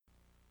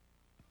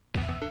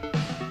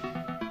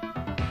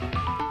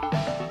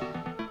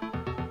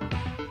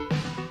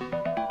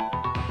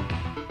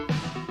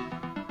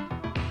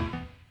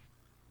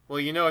Well,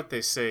 you know what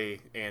they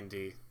say,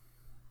 Andy.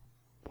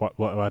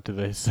 What do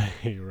they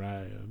say,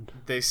 Ryan?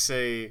 They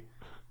say,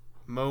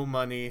 mo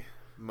money,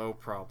 mo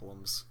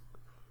problems.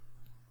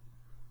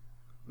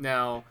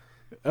 Now,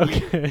 you,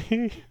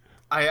 Okay.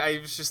 I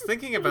was just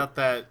thinking about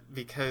that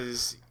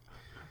because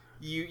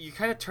you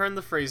kind of turn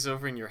the phrase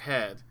over in your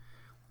head.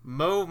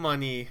 Mo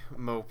money,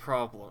 mo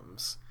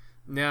problems.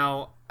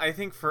 Now, I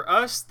think for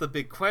us, the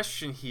big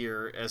question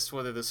here as to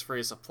whether this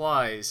phrase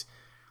applies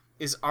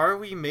is, are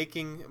we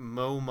making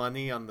mo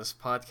money on this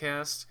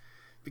podcast?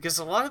 Because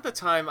a lot of the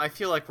time, I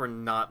feel like we're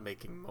not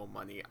making mo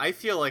money. I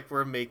feel like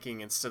we're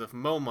making, instead of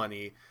mo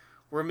money,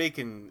 we're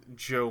making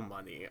Joe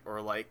money,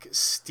 or like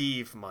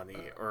Steve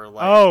money, or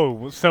like,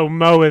 Oh, so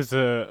Mo is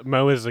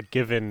a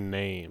given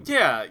name.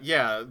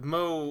 yeah,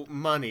 mo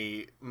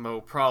money,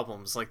 mo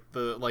problems, like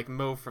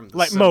Mo from The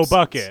Like Mo Simpsons.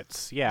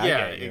 buckets. Yeah, I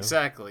Yeah, get you.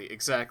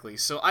 exactly.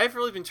 So I've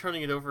really been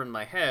turning it over in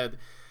my head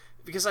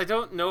because I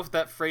don't know if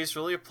that phrase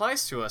really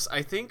applies to us.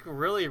 I think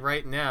really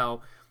right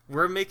now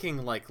we're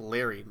making like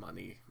Larry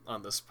money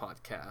on this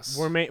podcast.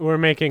 We're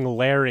making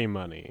Larry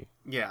money.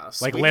 Yeah,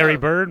 so Like we Larry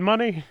have. Bird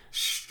money?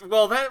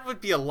 Well, that would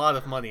be a lot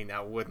of money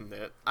now, wouldn't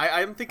it?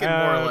 I'm thinking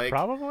more like.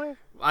 Probably.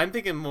 I'm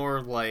thinking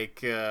more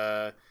like.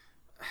 God,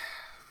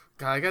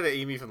 I gotta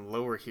aim even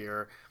lower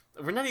here.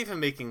 We're not even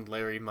making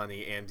Larry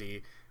money,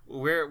 Andy.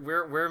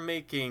 We're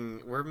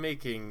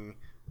making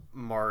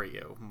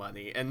Mario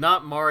money, and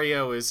not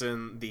Mario is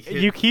in the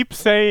hit. You keep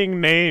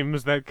saying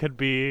names that could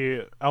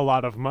be a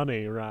lot of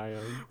money,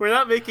 Ryan. We're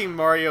not making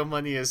Mario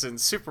money as in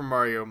Super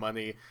Mario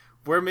money.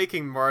 We're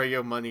making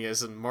Mario money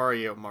as in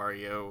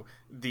Mario,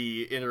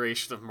 the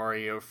iteration of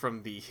Mario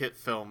from the hit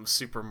film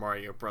Super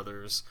Mario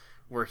Brothers,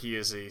 where he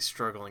is a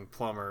struggling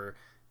plumber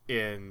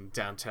in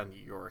downtown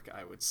New York,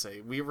 I would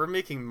say. We're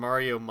making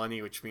Mario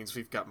money, which means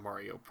we've got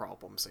Mario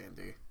problems,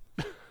 Andy.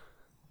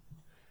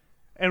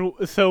 And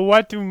so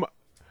what do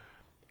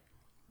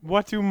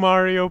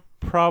Mario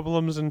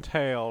problems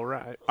entail,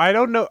 right? I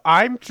don't know.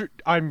 I'm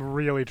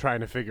really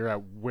trying to figure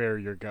out where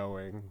you're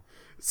going.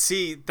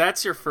 See,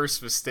 that's your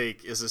first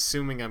mistake, is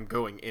assuming I'm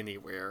going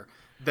anywhere.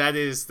 That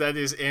is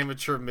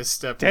amateur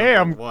misstep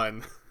Damn. number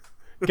one.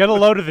 Get a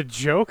load of the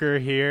Joker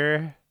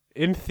here.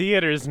 In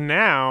theaters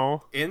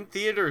now. In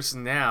theaters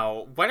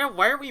now,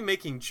 why are we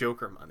making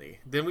Joker money?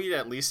 Then we'd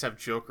at least have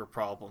Joker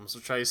problems,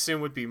 which I assume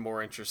would be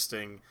more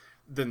interesting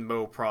than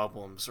Mo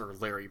problems or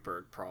Larry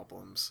Bird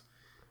problems.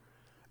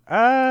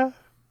 I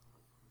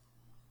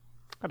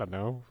don't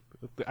know.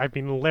 I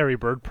mean, Larry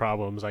Bird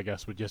problems, I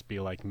guess, would just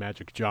be like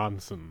Magic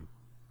Johnson.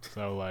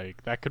 So,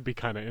 like, that could be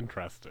kind of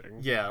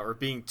interesting. Yeah, or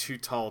being too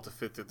tall to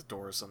fit through the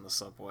doors on the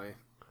subway.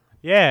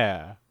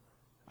 Yeah.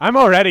 I'm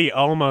already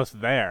almost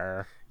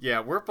there. Yeah,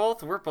 we're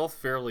both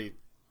fairly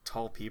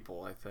tall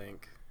people, I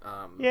think.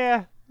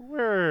 Yeah,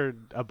 we're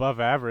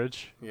above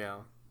average. Yeah.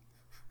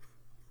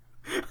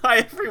 Hi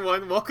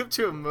everyone, welcome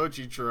to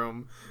Emoji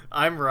Drome.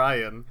 I'm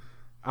Ryan.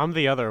 I'm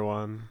the other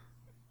one.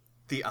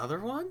 The other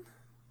one?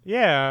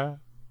 Yeah.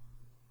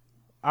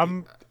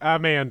 I'm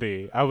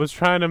Andy. I was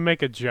trying to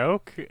make a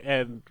joke,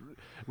 and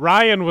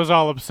Ryan was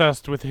all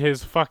obsessed with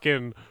his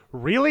fucking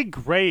really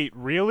great,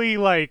 really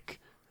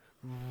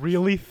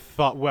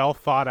well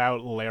thought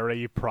out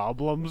Larry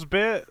problems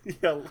bit.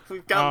 Yeah,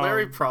 we've got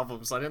Larry Um,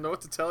 problems. I didn't know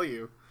what to tell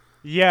you.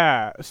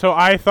 Yeah, so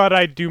I thought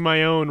I'd do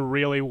my own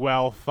really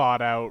well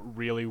thought out,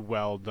 really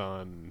well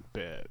done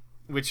bit.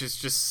 Which is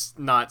just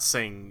not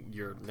saying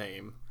your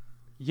name.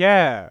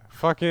 Yeah,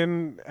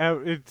 fucking,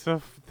 it's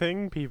a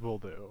thing people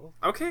do.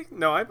 Okay,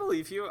 no, I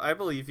believe you. I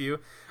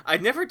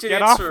never did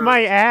Get answer. off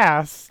my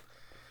ass.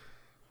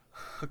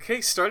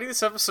 Okay, starting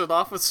this episode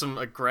off with some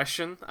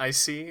aggression, I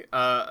see.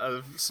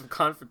 Some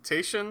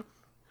confrontation.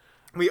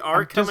 We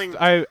are coming.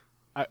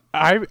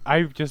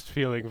 I'm just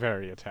feeling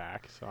very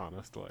attacked,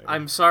 honestly.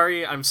 I'm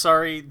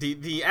sorry.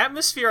 The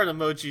atmosphere on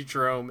Emoji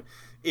Drome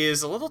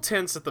is a little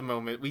tense at the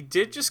moment. We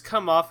did just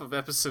come off of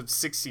episode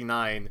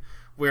 69,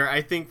 where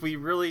I think we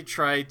really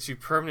tried to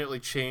permanently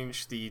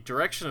change the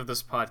direction of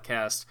this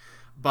podcast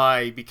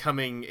by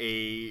becoming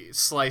a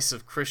slice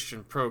of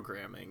Christian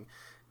programming.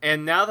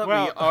 And now that we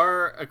Well-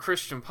 are a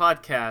Christian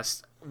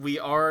podcast, we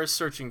are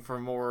searching for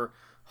more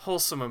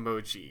wholesome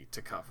emoji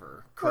to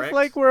cover, correct? It's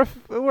like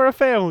we're a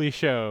family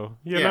show,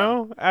 you Yeah.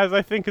 know? As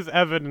I think is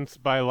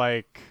evidenced by,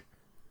 like,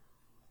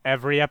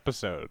 every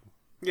episode.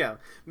 Yeah,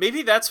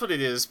 maybe that's what it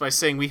is by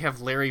saying we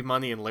have Larry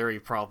money and Larry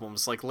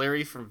problems, like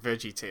Larry from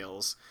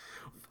VeggieTales.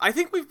 I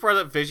think we've brought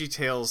up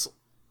VeggieTales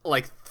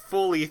like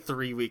fully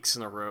 3 weeks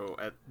in a row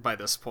by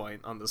this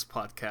point on this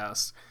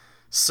podcast.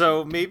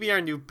 So maybe our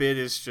new bit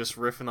is just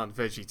riffing on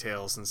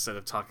VeggieTales instead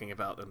of talking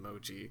about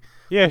emoji.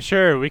 Yeah,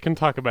 sure, we can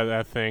talk about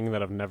that thing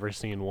that I've never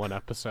seen one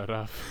episode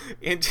of.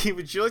 Andy,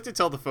 would you like to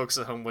tell the folks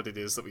at home what it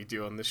is that we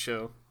do on this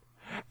show?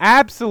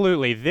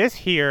 Absolutely. This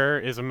here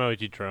is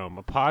Emoji Drome,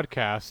 a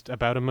podcast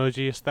about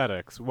emoji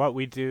aesthetics. What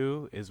we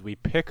do is we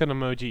pick an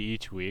emoji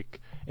each week.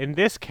 In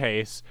this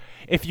case,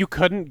 if you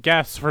couldn't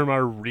guess from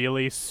our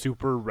really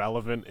super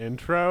relevant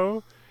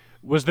intro,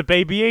 was the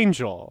baby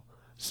angel.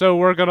 So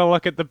we're gonna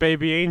look at the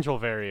baby angel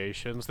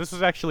variations. This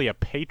is actually a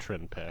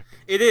patron pick.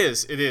 It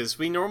is. It is.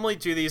 We normally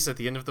do these at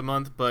the end of the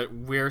month, but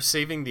we're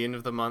saving the end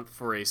of the month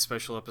for a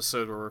special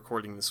episode we're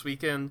recording this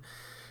weekend.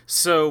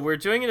 So we're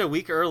doing it a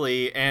week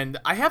early, and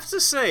I have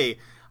to say,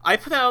 I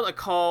put out a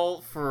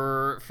call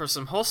for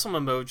some wholesome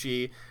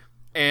emoji,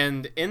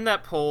 and in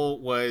that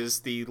poll was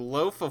the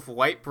loaf of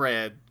white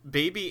bread,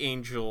 baby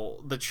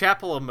angel, the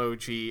chapel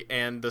emoji,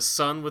 and the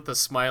sun with a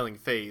smiling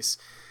face.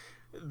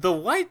 The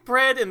white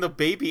bread and the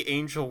baby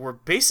angel were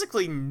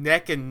basically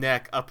neck and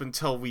neck up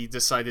until we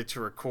decided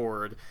to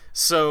record.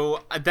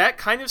 So that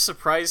kind of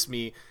surprised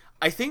me.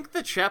 I think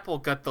the chapel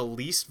got the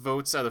least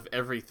votes out of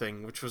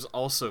everything, which was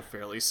also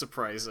fairly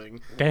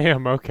surprising.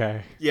 Damn,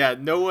 okay. Yeah,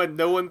 no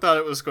one thought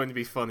it was going to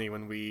be funny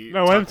when we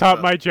No one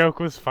thought my joke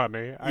was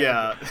funny.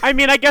 Yeah. I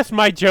mean, I guess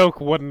my joke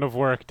wouldn't have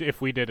worked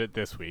if we did it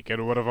this week. It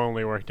would have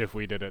only worked if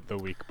we did it the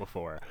week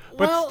before.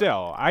 But Well,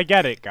 still, I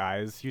get it,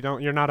 guys.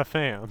 You're not a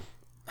fan.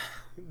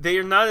 they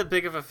are not as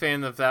big of a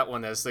fan of that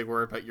one as they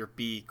were about your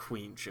bee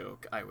queen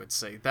joke, I would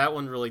say. That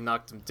one really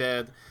knocked them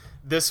dead.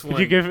 This one,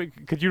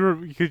 Could you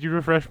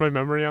refresh my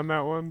memory on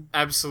that one?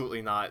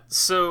 absolutely not.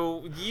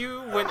 So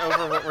you went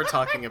over what we're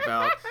talking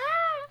about.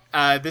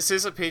 This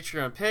is a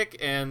Patreon pick,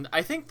 and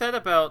I think that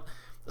about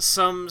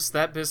sums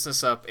that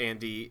business up.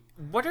 Andy,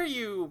 what are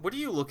you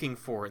looking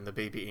for in the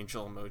baby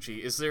angel emoji?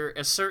 Is there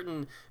a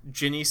certain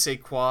je ne sais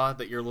quoi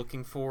that you're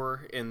looking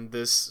for in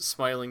this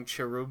smiling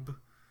cherub?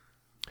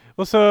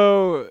 Well,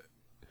 so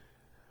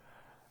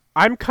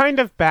I'm kind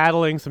of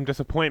battling some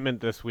disappointment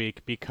this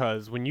week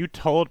because when you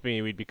told me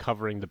we'd be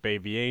covering the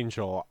baby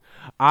angel,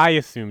 I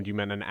assumed you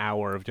meant an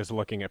hour of just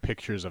looking at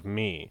pictures of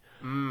me.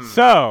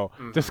 So,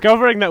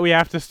 discovering that we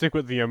have to stick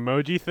with the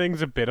emoji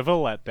thing's a bit of a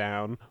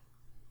letdown,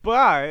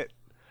 but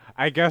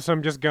I guess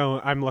I'm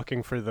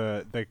looking for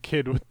the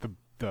kid with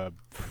the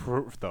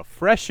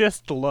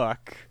freshest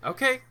look.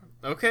 Okay.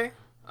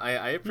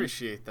 I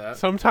appreciate that.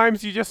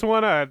 Sometimes you just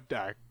want a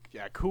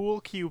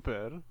cool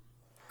Cupid.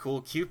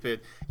 Cool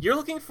Cupid. You're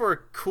looking for a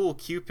cool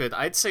Cupid.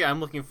 I'd say I'm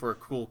looking for a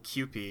cool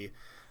Cupid.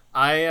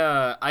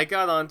 I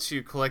got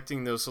onto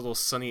collecting those little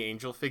Sunny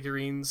Angel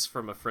figurines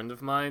from a friend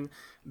of mine.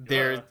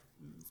 Do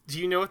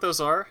you know what those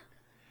are?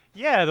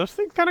 Yeah, those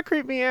things kind of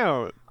creep me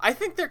out. I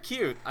think they're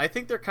cute. I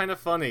think they're kind of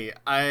funny.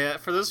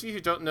 For those of you who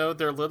don't know,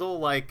 they're little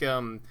like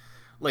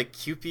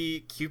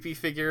Cupid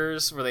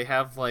figures where they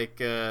have like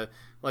the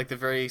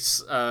very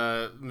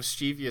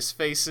mischievous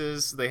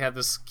faces. They have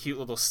this cute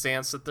little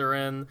stance that they're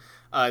in.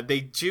 They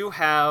do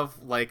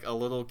have like a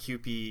little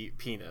Cupid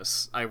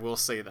penis. I will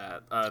say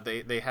that.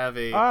 They have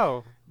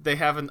they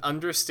have an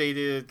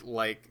understated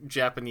like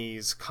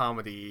Japanese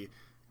comedy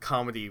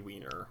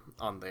wiener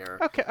on there.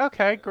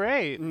 Okay,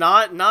 great.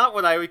 Not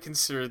what I would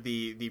consider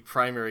the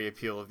primary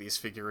appeal of these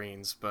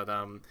figurines, but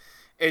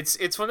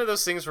it's one of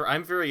those things where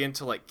I'm very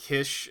into like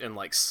Kish and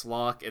like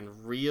Slock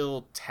and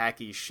real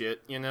tacky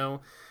shit, you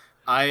know.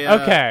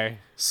 Okay.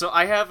 So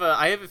I have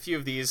a few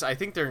of these. I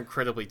think they're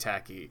incredibly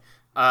tacky.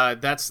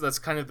 That's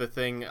kind of the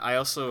thing. I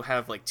also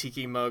have like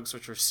tiki mugs,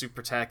 which are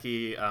super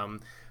tacky. I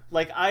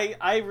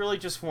really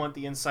just want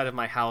the inside of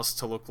my house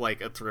to look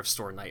like a thrift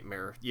store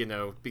nightmare, you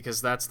know,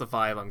 because that's the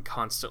vibe I'm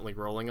constantly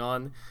rolling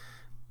on.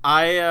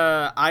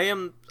 I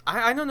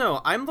don't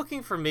know. I'm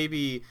looking for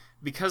maybe,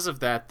 because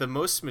of that, the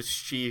most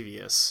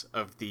mischievous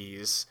of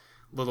these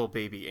little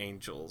baby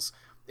angels.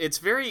 It's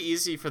very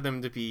easy for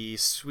them to be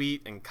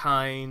sweet and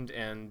kind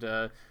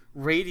and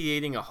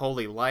radiating a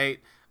holy light,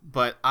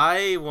 but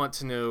I want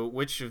to know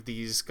which of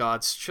these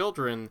God's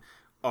children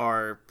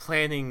are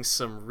planning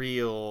some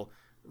real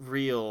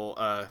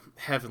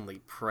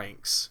heavenly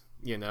pranks,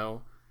 you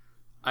know?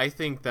 I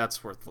think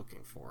that's worth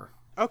looking for.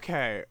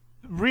 Okay.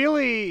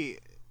 Really,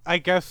 I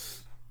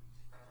guess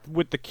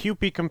with the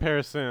Cupid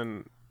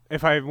comparison,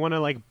 if I want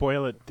to like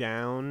boil it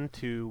down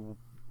to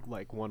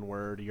like one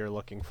word, you're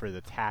looking for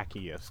the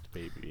tackiest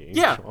baby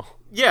angel.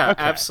 Yeah,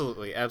 okay.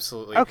 Absolutely.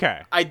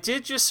 Okay. I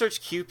did just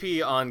search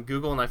Cupid on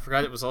Google, and I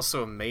forgot it was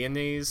also a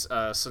mayonnaise.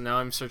 So now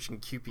I'm searching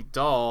Cupid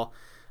doll.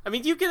 I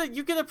mean, you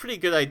get a pretty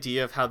good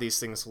idea of how these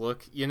things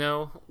look, you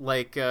know.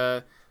 Like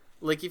if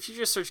you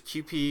just search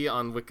Cupid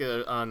on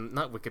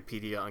not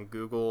Wikipedia, on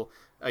Google,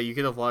 you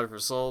get a lot of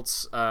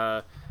results.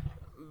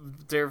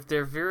 They're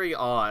very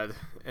odd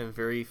and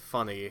very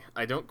funny.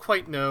 I don't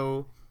really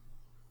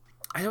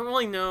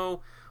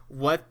know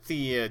what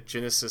the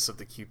genesis of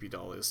the Cupid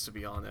doll is, to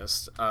be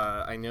honest.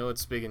 I know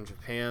it's big in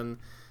Japan,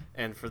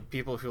 and for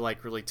people who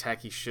like really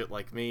tacky shit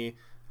like me,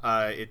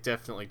 it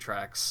definitely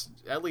tracks,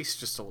 at least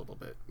just a little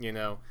bit, you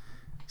know?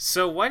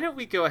 So why don't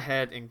we go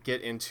ahead and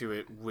get into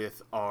it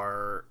with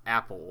our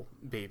Apple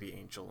baby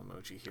angel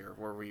emoji here,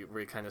 where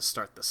we kind of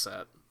start the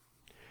set.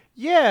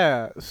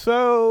 Yeah,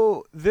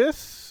 so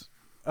this,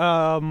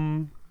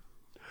 okay,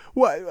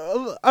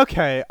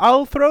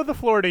 I'll throw the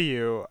floor to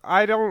you.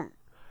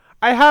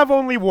 I have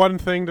only one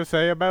thing to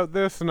say about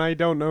this, and I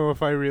don't know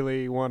if I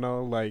really want to,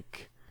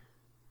 like...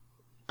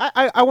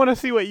 I want to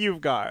see what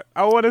you've got.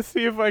 I want to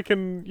see if I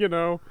can, you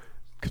know,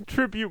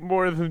 contribute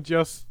more than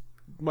just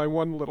my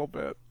one little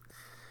bit.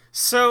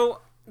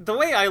 So, the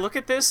way I look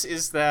at this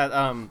is that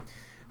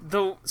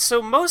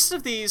so most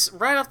of these,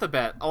 right off the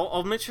bat,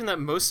 I'll mention that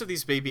most of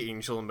these baby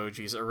angel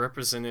emojis are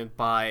represented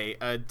by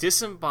a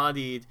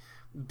disembodied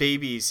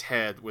baby's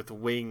head with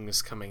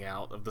wings coming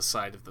out of the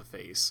side of the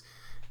face.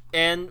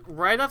 And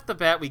right off the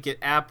bat, we get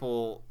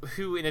Apple,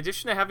 who, in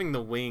addition to having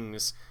the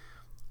wings,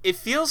 it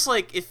feels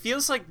like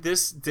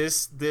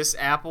this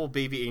Apple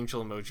baby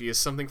angel emoji is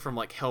something from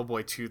like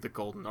Hellboy 2: The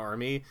Golden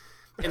Army.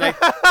 And I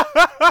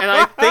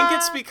think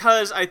it's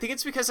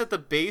because at the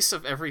base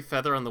of every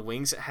feather on the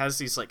wings it has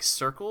these like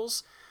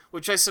circles,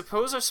 which I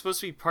suppose are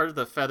supposed to be part of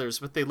the feathers,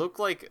 but they look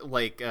like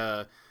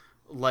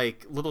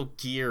little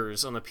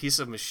gears on a piece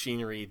of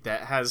machinery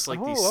that has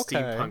like these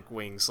steampunk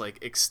wings like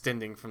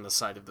extending from the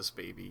side of this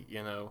baby,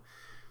 you know.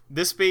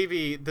 This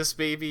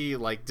baby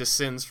like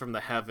descends from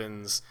the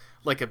heavens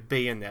like a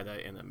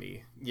Bayonetta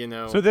enemy, you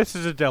know. So this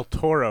is a Del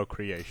Toro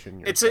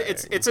creation. It's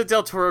a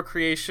Del Toro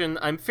creation.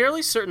 I'm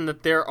fairly certain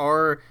that there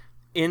are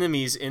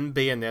enemies in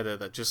Bayonetta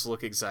that just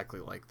look exactly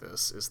like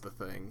this. Is the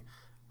thing.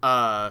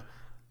 I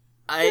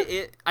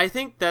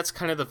think that's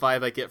kind of the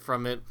vibe I get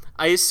from it.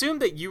 I assume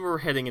that you were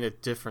heading in a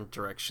different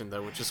direction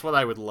though, which is what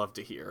I would love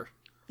to hear.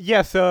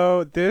 Yeah.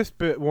 So this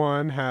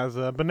one has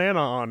a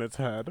banana on its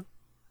head.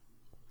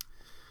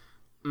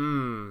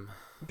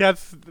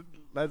 That's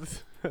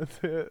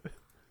it.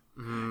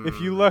 If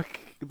you look,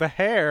 the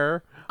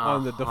hair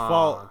on the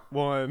default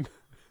one,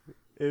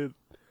 it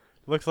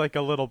looks like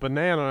a little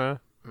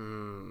banana.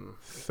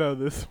 So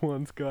this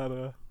one's got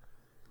a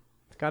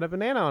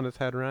banana on its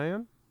head,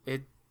 Ryan.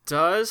 It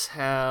does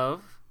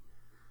have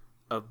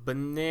a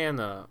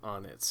banana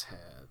on its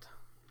head.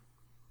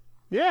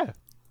 Yeah.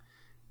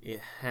 It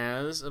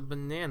has a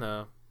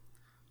banana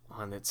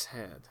on its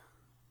head.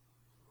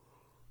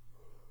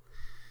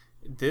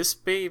 This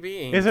baby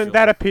angel... Isn't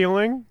that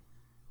appealing?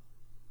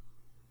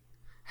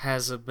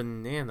 ...has a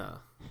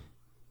banana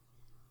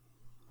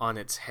on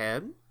its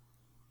head?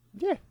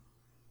 Yeah.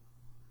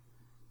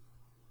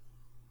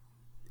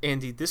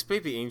 Andy, this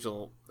baby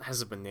angel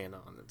has a banana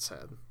on its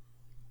head.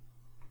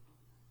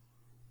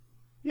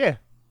 Yeah.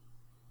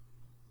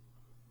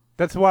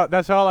 That's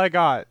all I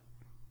got.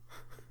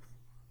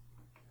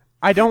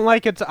 I don't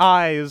like its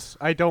eyes.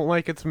 I don't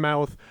like its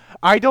mouth.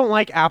 I don't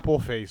like apple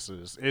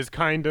faces. Is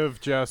kind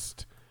of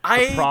just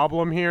the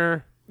problem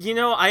here. You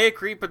know, I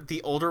agree, but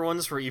the older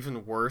ones were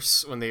even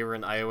worse when they were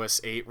in iOS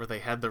 8, where they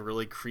had the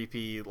really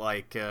creepy,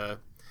 like, I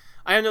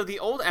don't know, the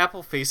old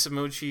Apple face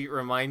emoji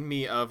remind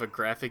me of a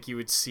graphic you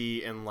would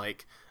see in,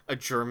 like, a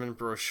German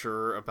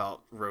brochure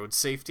about road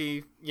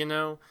safety, you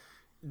know?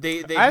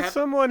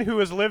 Someone who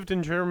has lived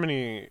in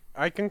Germany,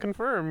 I can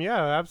confirm,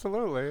 yeah,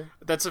 absolutely.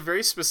 That's a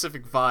very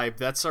specific vibe.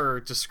 That's our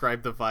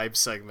Describe the Vibe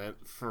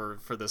segment for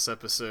this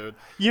episode.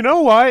 You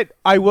know what?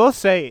 I will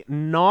say,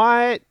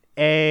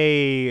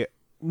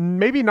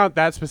 maybe not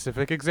that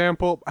specific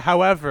example.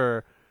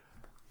 However,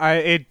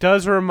 it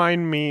does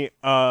remind me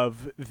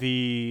of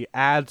the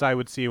ads I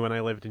would see when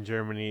I lived in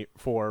Germany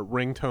for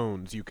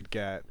ringtones you could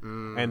get.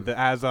 And the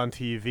ads on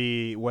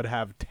TV would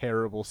have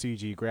terrible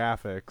CG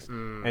graphics.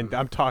 And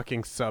I'm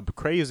talking sub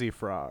Crazy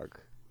Frog.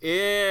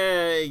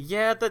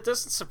 Yeah, that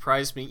doesn't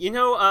surprise me. You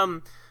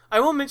know, I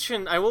will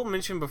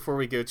mention before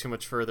we go too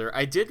much further,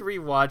 I did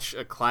rewatch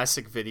a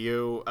classic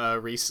video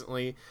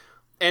recently.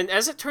 And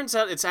as it turns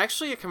out, it's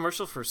actually a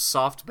commercial for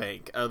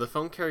SoftBank, the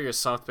phone carrier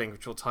SoftBank,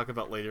 which we'll talk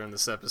about later in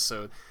this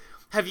episode.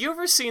 Have you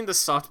ever seen the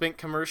SoftBank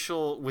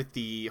commercial with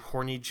the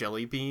horny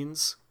jelly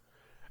beans?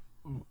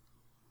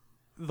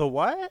 The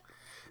what?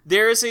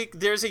 There's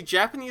a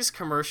Japanese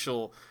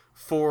commercial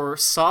for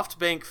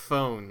SoftBank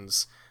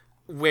phones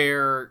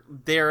where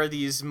there are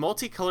these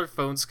multicolored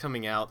phones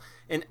coming out,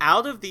 and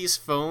out of these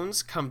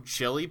phones come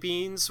jelly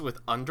beans with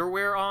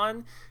underwear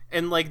on,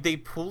 and like they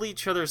pull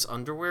each other's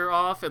underwear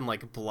off and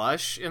like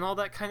blush and all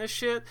that kind of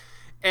shit.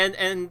 And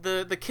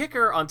the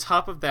kicker on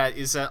top of that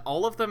is that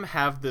all of them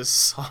have this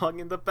song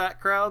in the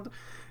background,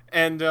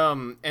 and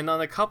on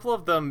a couple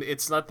of them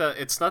it's not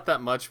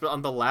that much, but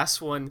on the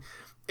last one,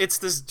 it's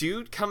this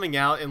dude coming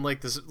out in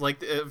like this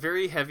like a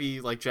very heavy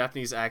like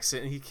Japanese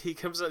accent, and he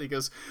comes out and he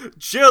goes,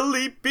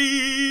 "Jelly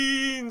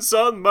beans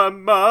on my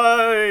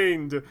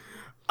mind.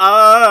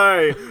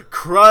 I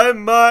cry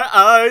my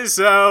eyes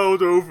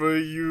out over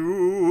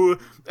you,"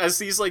 as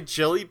these like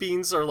jelly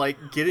beans are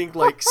like getting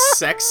like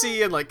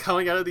sexy and like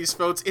coming out of these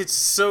phones. It's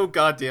so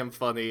goddamn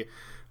funny.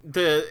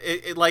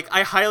 Like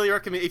I highly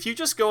recommend, if you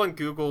just go on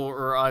Google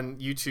or on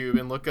YouTube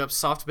and look up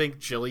SoftBank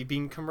jelly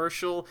bean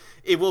commercial,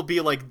 it will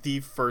be like the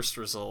first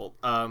result.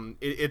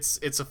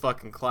 It's a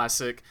fucking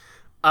classic.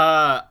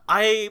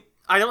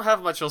 I don't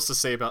have much else to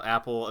say about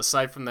Apple,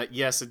 aside from that,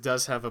 yes, it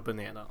does have a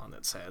banana on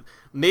its head.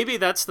 Maybe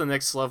that's the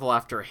next level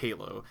after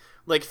Halo.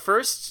 Like,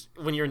 first,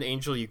 when you're an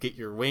angel, you get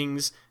your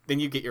wings,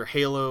 then you get your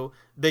halo,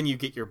 then you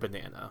get your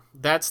banana.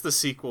 That's the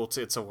sequel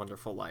to It's a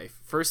Wonderful Life.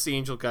 First the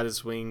angel got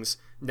his wings,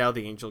 now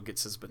the angel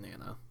gets his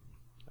banana.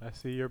 I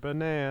see your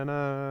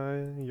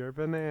banana, your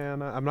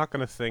banana. I'm not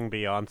going to sing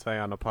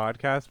Beyonce on a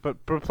podcast, but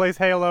replace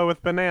Halo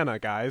with banana,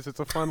 guys. It's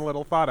a fun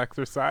little thought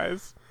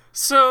exercise.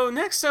 So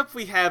next up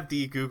we have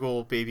the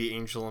Google Baby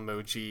Angel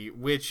emoji,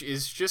 which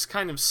is just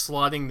kind of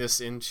slotting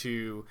this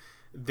into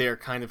their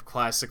kind of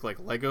classic like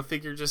Lego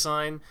figure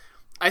design.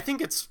 I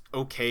think it's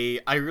okay.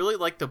 I really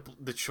like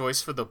the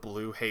choice for the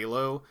blue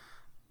halo.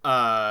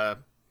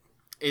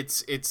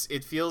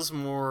 It feels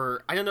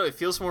more, I don't know, it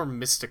feels more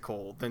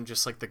mystical than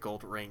just like the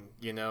gold ring,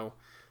 you know?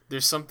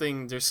 There's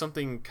something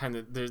kind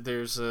of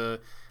there's a,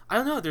 I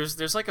don't know,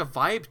 there's like a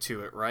vibe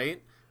to it,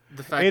 right?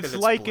 The fact It's that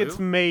it's like blue? it's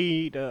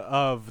made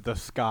of the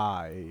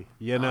sky,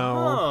 you know?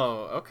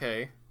 Oh,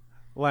 okay.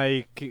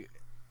 Like,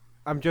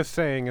 I'm just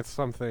saying it's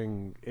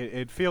something,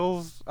 it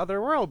feels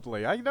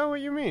otherworldly. I know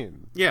what you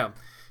mean. Yeah.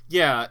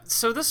 Yeah.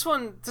 So this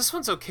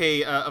one's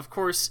okay. Of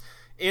course,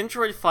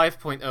 Android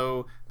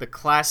 5.0, the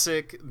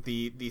classic,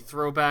 the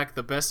throwback,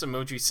 the best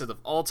emoji set of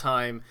all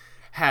time,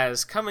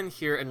 has come in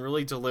here and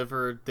really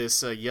delivered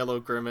this yellow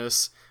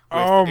grimace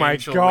with Oh my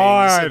angel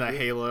God. wings and a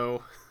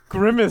halo.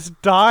 Grimace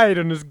died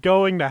and is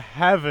going to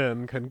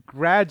heaven.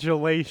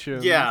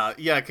 Congratulations.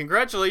 Yeah.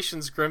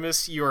 Congratulations,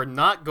 Grimace. You are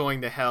not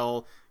going to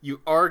hell. You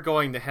are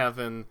going to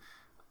heaven.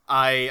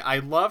 I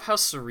love how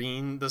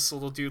serene this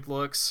little dude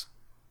looks.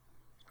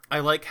 I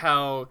like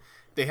how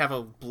they have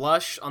a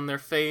blush on their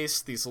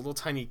face, these little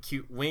tiny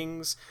cute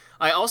wings.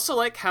 I also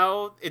like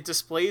how it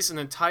displays an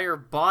entire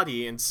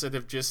body instead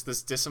of just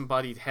this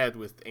disembodied head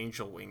with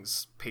angel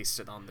wings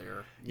pasted on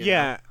there. You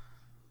Yeah. know?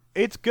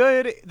 It's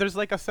good. There's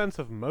like a sense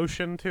of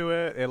motion to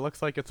it. It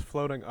looks like it's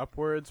floating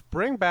upwards.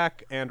 Bring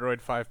back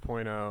Android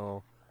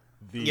 5.0,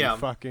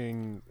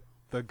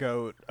 the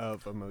goat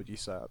of emoji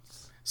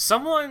sets.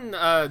 Someone,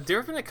 there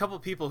have been a couple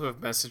people who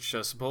have messaged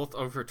us both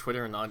over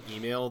Twitter and on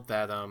email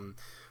that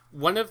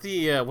one of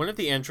the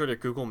Android or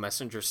Google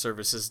Messenger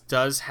services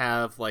does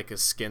have like a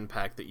skin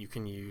pack that you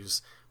can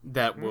use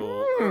that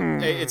will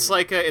it's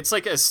like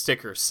a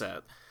sticker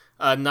set.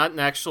 Not an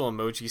actual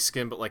emoji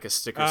skin, but like a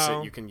sticker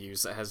set you can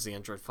use that has the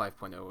Android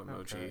 5.0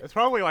 emoji. Okay. It's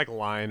probably like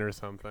Line or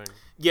something.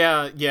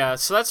 Yeah.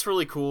 So that's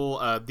really cool.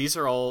 These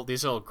are all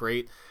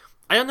great.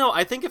 I don't know.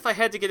 I think if I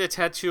had to get a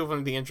tattoo of one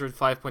of the Android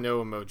 5.0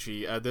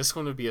 emoji, this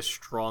one would be a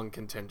strong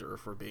contender.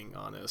 If we're being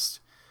honest,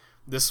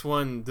 this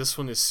one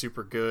is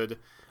super good.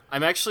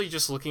 I'm actually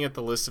just looking at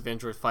the list of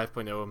Android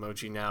 5.0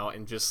 emoji now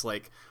and just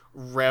like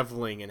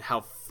reveling in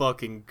how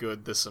fucking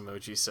good this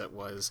emoji set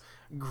was.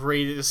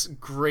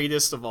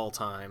 Greatest of all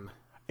time.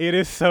 It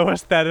is so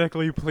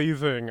aesthetically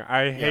pleasing.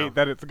 I hate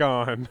that it's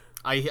gone.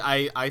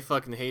 I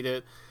fucking hate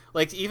it.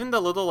 Like even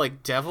the little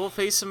like devil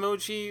face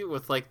emoji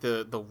with like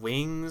the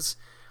wings,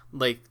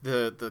 like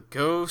the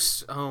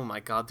ghost. Oh my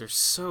god, they're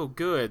so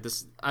good.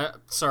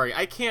 Sorry,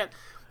 I can't.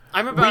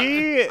 I'm about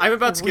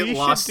to get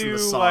lost in the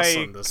sauce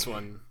on this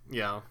one.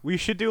 Yeah. We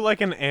should do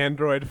like an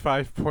Android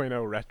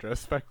 5.0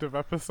 retrospective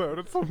episode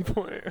at some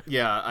point.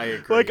 Yeah, I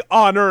agree. Like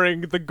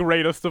honoring the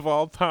greatest of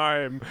all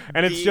time.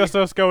 And it's just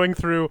us going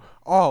through,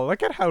 oh,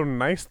 look at how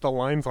nice the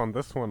lines on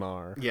this one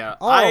are. Yeah.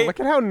 Oh, look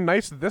at how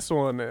nice this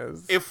one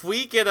is. If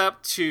we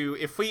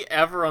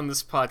ever on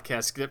this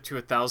podcast get up to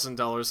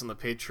 $1,000 on the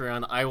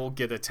Patreon, I will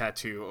get a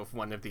tattoo of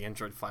one of the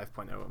Android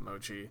 5.0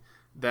 emoji.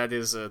 That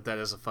is a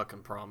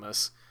fucking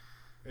promise.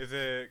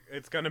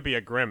 It's gonna be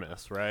a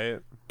grimace,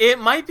 right? It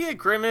might be a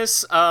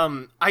grimace.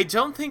 I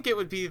don't think it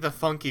would be the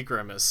funky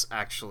grimace,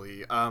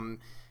 actually.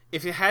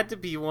 If it had to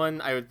be one,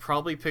 I would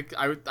probably pick.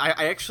 I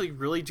actually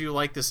really do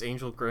like this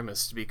angel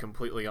grimace, to be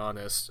completely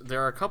honest.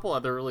 There are a couple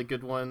other really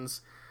good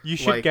ones. You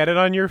should get it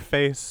on your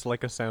face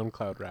like a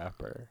SoundCloud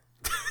rapper.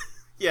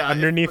 Yeah,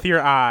 underneath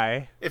your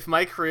eye. If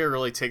my career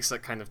really takes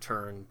that kind of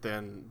turn,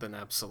 then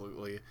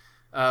absolutely.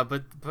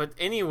 But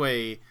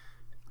anyway.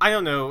 I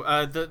don't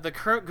know. The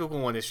current Google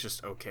one is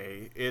just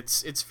okay.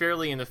 It's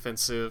fairly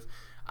inoffensive.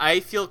 I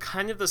feel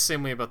kind of the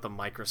same way about the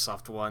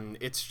Microsoft one.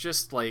 It's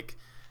just like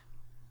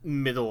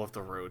middle of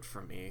the road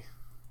for me.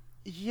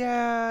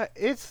 Yeah,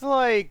 it's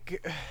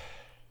like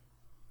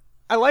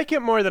I like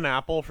it more than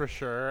Apple for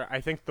sure.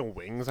 I think the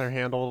wings are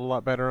handled a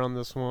lot better on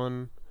this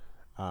one.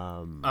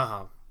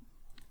 I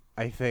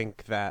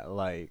think that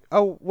like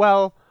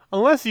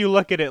unless you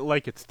look at it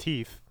like it's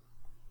teeth.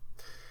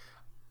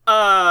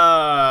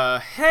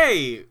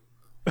 Hey.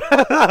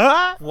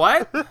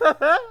 What?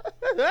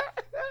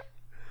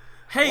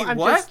 Hey, I'm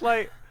what? Just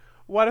like,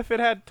 what if it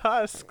had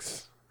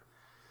tusks?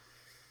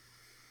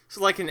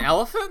 So like an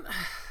elephant?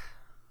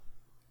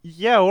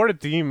 Yeah, or a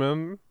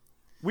demon.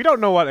 We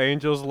don't know what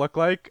angels look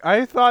like.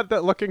 I thought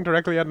that looking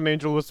directly at an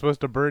angel was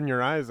supposed to burn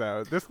your eyes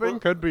out. This thing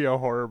could be a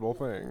horrible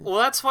thing. Well,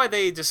 that's why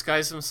they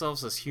disguise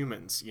themselves as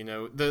humans, you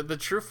know? The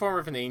true form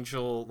of an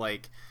angel,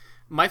 like...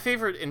 My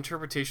favorite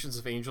interpretations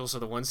of angels are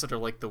the ones that are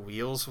like the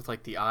wheels with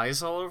like the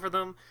eyes all over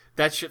them.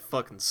 That shit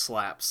fucking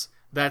slaps.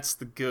 That's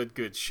the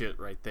good shit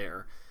right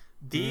there.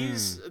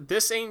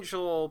 This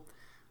angel,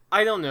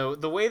 I don't know.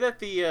 The way that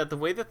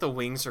the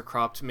wings are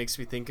cropped makes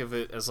me think of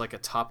it as like a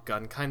Top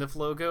Gun kind of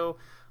logo.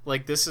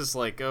 Like this is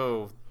like,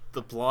 oh,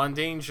 the blonde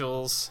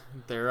angels,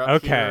 they're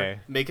up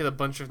here making a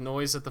bunch of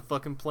noise at the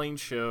fucking plane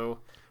show.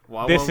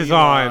 This is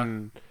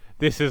on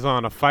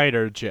a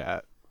fighter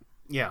jet.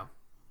 Yeah.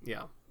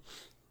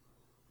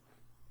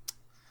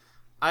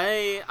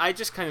 I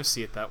just kind of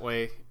see it that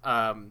way.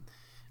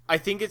 I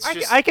think it's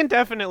just I can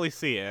definitely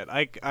see it.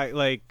 I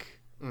like.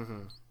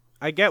 Mhm.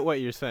 I get what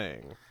you're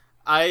saying.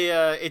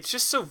 It's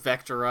just so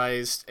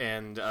vectorized,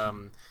 and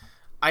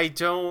I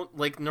don't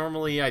like.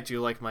 Normally, I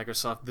do like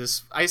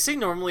Microsoft. I say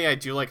normally I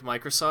do like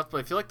Microsoft, but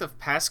I feel like the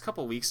past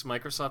couple weeks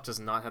Microsoft has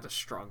not had a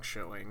strong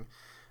showing.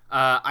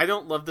 I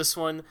don't love this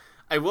one.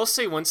 I will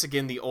say once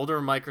again, the older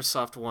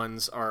Microsoft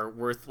ones are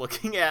worth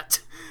looking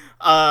at,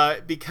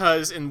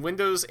 because in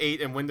Windows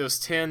 8 and Windows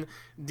 10,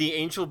 the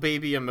angel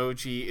baby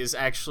emoji is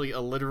actually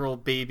a literal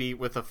baby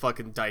with a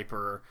fucking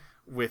diaper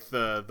with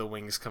the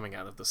wings coming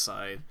out of the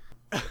side.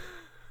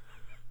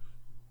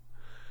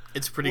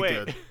 It's pretty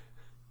good.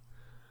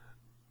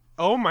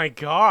 Oh my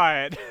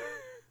god.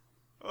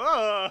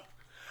 Ugh.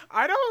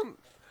 I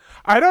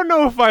don't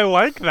know if I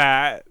like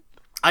that.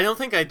 I don't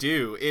think I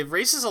do. It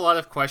raises a lot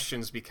of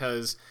questions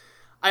because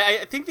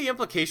I think the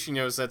implication,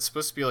 is that it's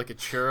supposed to be like a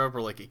cherub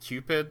or like a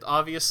cupid,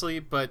 obviously,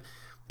 but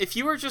if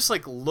you were just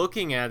like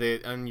looking at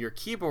it on your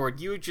keyboard,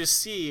 you would just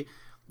see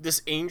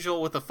this angel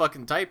with a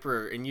fucking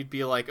diaper, and you'd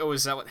be like, oh,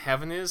 is that what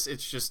heaven is?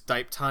 It's just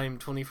diaper time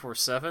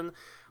 24/7?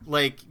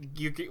 Like,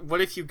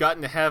 what if you got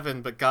into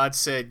heaven, but God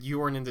said you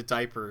weren't into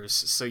diapers,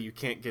 so you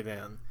can't get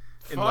in?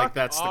 And like,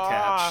 that's the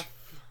catch.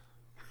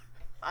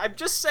 I'm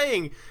just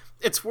saying,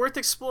 it's worth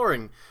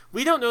exploring.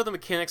 We don't know the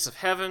mechanics of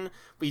heaven.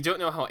 We don't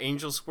know how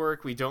angels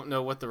work. We don't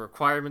know what the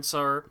requirements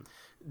are.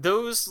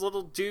 Those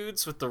little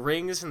dudes with the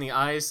rings and the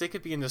eyes, they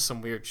could be into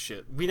some weird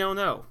shit. We don't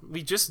know.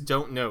 We just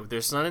don't know.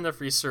 There's not enough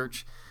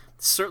research,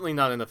 certainly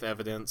not enough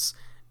evidence,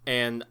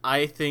 and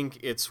I think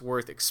it's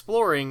worth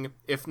exploring,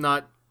 if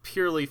not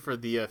purely for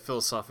the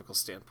philosophical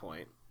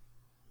standpoint.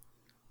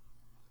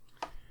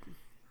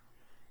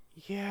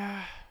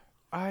 Yeah,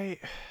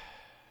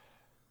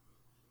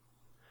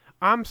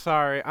 I'm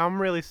sorry.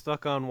 I'm really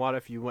stuck on what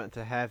if you went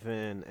to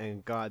heaven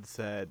and God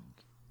said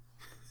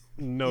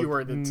no, you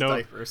weren't into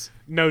diapers.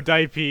 No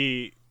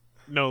diaper,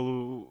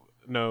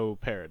 no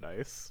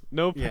paradise.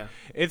 Yeah.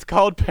 It's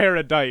called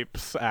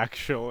paradipes,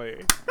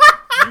 actually.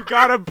 You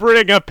gotta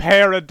bring a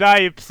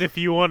paradipes if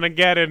you want to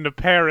get into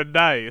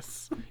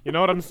paradise. You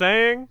know what I'm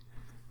saying?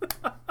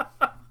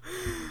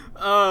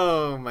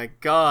 Oh my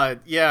god.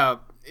 Yeah.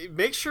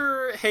 Make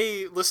sure,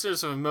 hey,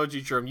 listeners of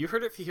Emoji Drum, you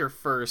heard it here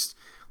first.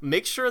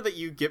 Make sure that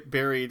you get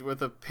buried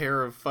with a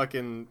pair of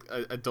fucking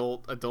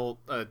adult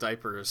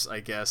diapers, I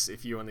guess,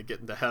 if you want to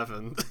get into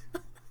heaven.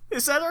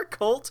 Is that our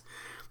cult?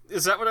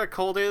 Is that what our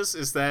cult is?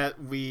 Is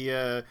that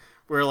we're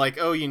like,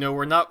 oh,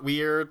 we're not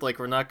weird, like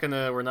we're not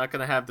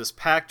gonna have this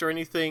pact or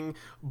anything,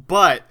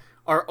 but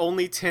our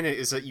only tenet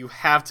is that you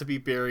have to be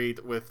buried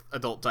with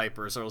adult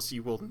diapers, or else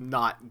you will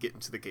not get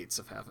into the gates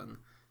of heaven.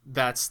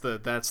 That's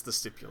the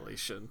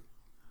stipulation.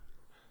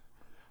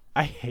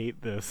 I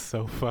hate this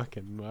so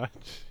fucking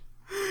much.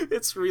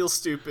 It's real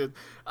stupid.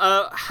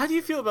 How do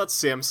you feel about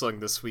Samsung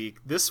this week?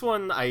 This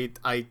one,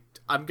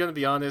 I'm gonna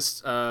be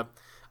honest. I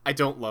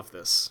don't love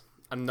this.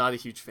 I'm not a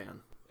huge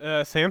fan.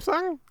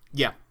 Samsung?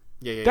 Yeah.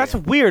 That's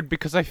weird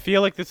because I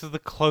feel like this is the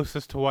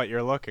closest to what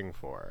you're looking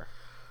for.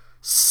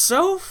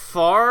 So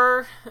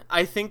far,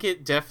 I think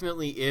it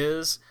definitely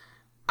is.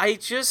 I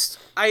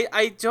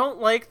don't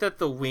like that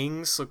the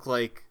wings look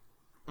like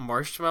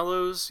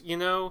marshmallows.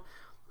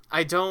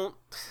 I don't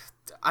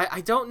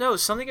know.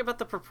 Something about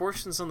the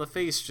proportions on the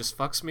face just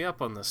fucks me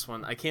up on this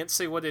one. I can't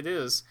say what it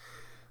is,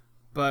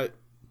 but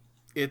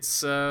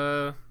it's,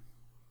 I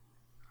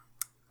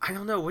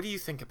don't know. What do you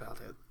think about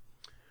it?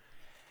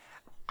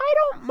 I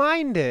don't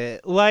mind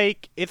it.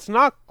 Like, it's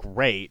not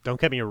great,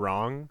 don't get me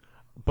wrong,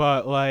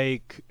 but,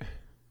 like,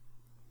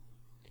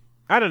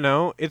 I don't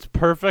know. It's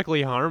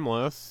perfectly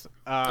harmless.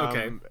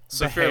 Okay,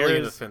 so fairly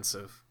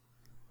inoffensive.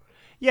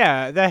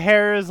 Yeah, the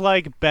hair is,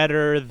 like,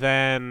 better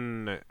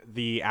than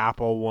the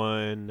Apple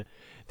one.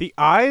 The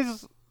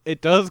eyes,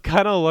 it does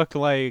kind of look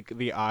like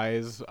the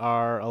eyes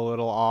are a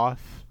little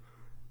off.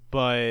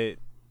 But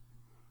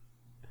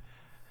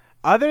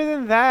other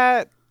than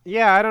that,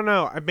 yeah, I don't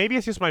know. Maybe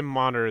it's just my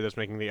monitor that's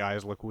making the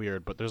eyes look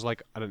weird, but there's,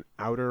 like, an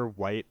outer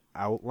white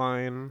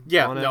outline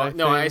on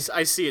it,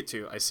 I see it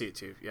too.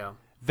 Yeah.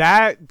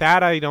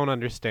 That I don't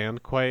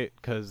understand quite,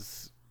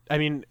 because, I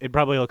mean, it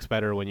probably looks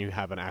better when you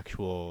have an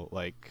actual,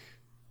 like,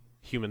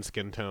 human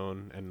skin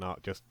tone and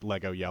not just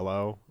Lego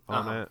yellow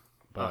on it,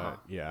 but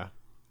yeah.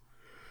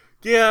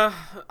 Yeah,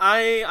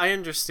 I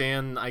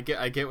understand. I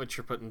get what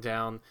you're putting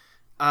down.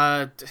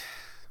 I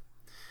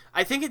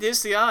think it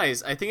is the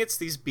eyes. I think it's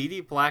these beady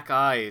black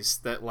eyes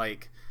that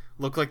like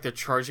look like they're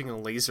charging a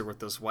laser with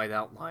those white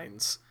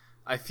outlines.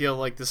 I feel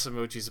like this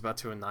emoji is about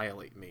to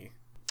annihilate me.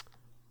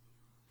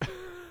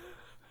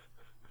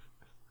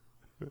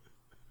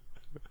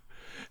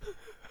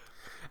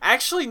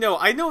 Actually, no,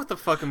 I know what the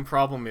fucking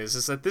problem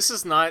is that this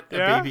is not a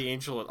baby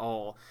angel at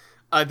all.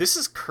 This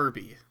is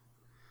Kirby.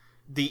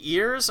 The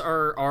ears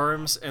are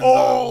arms and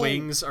the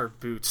wings are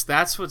boots.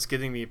 That's what's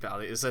getting me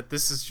about it, is that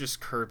this is just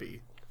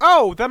Kirby.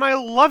 Oh, then I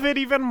love it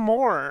even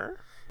more.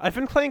 I've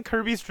been playing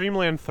Kirby's Dream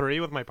Land 3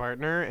 with my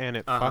partner, and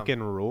it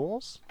fucking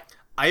rules.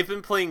 I've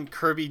been playing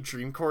Kirby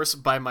Dream Course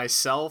by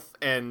myself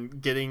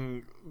and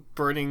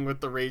burning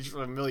with the rage of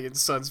a million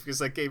suns because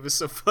that game is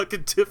so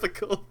fucking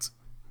difficult.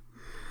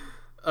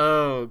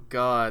 Oh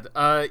god.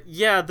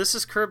 Yeah, this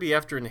is Kirby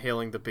after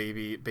inhaling the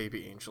baby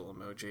angel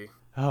emoji.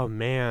 Oh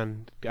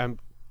man,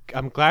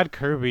 I'm glad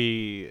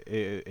Kirby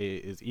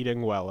is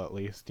eating well at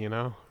least, you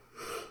know?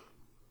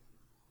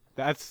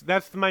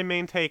 That's my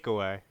main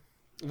takeaway.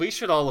 We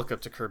should all look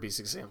up to Kirby's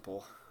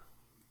example.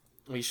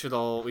 We should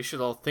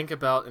all think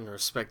about and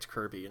respect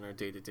Kirby in our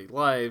day-to-day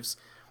lives.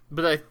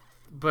 But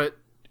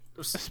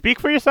speak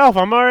for yourself.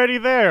 I'm already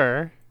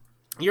there.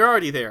 You're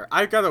already there.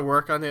 I've got to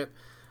work on it.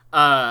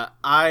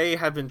 I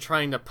have been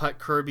trying to putt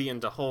Kirby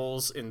into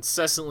holes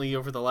incessantly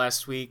over the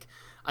last week.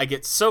 I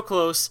get so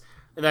close,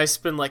 and I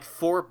spend like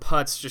 4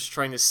 putts just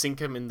trying to sink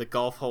him in the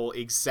golf hole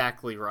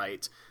exactly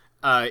right.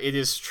 It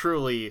is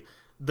truly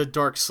the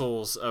Dark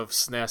Souls of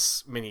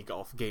SNES mini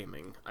golf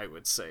gaming, I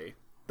would say.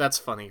 That's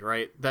funny,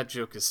 right? That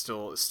joke is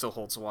still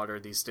holds water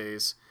these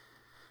days.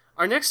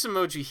 Our next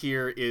emoji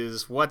here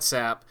is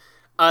WhatsApp.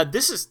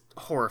 This is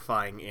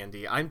horrifying,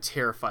 Andy. I'm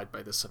terrified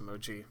by this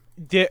emoji.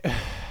 Do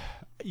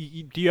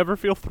you ever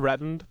feel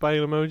threatened by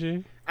an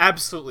emoji?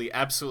 Absolutely,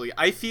 absolutely.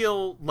 I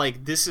feel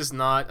like this is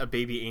not a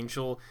baby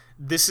angel.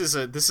 This is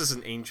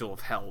an angel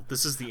of hell.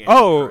 This is the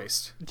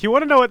Antichrist. Do you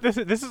want to know what this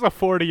is? This is a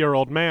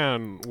 40-year-old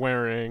man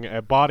wearing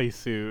a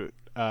bodysuit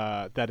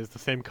that is the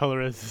same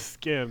color as his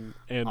skin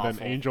and Awful.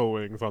 then angel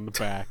wings on the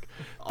back.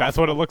 That's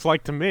what it looks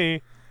like to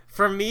me.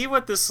 For me,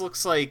 what this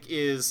looks like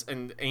is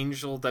an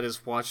angel that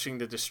is watching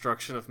the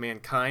destruction of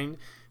mankind,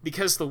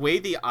 because the way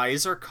the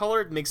eyes are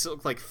colored makes it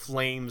look like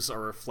flames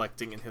are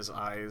reflecting in his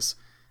eyes.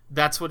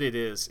 That's what it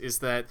is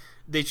that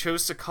they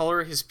chose to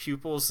color his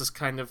pupils this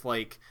kind of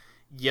like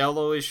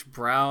yellowish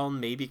brown,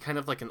 maybe kind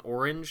of like an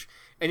orange,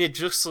 and it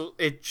just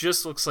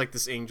looks like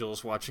this angel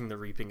is watching the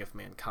reaping of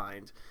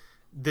mankind.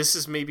 This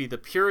is maybe the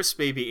purest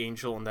baby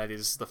angel, and that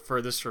is the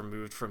furthest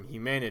removed from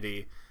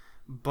humanity.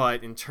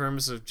 But in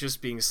terms of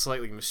just being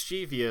slightly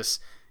mischievous,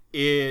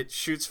 it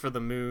shoots for the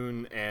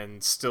moon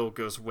and still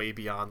goes way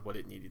beyond what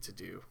it needed to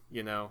do,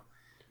 you know?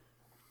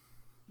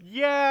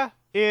 Yeah,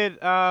 it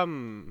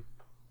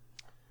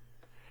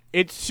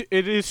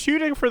is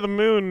shooting for the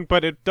moon,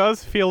 but it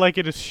does feel like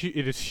it is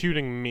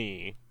shooting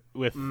me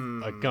with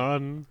a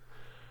gun.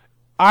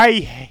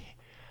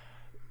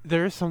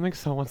 There is something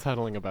so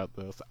unsettling about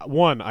this.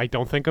 One, I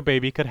don't think a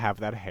baby could have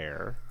that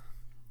hair.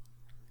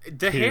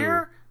 The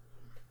hair?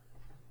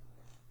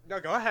 No,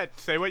 go ahead.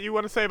 Say what you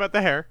want to say about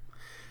the hair.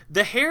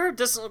 The hair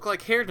doesn't look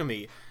like hair to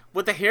me.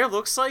 What the hair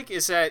looks like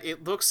is that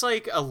it looks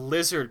like a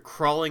lizard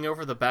crawling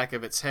over the back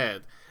of its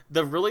head.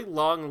 The really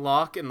long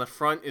lock in the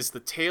front is the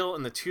tail,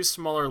 and the 2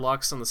 smaller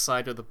locks on the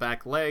side are the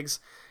back legs,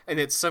 and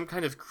it's some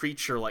kind of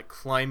creature like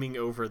climbing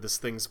over this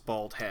thing's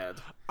bald head.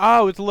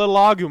 Oh, it's Little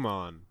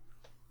Agumon.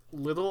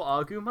 Little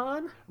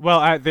Agumon?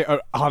 Well,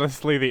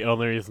 honestly, the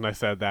only reason I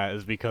said that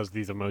is because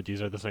these emojis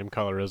are the same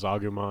color as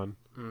Agumon.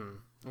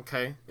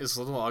 Okay. Is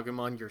Little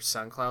Agumon your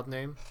SoundCloud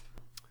name?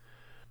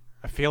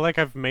 I feel like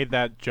I've made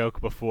that joke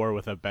before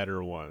with a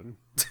better one.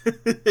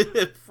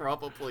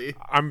 Probably.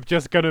 I'm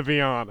just gonna be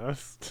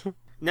honest.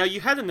 Now,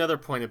 you had another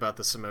point about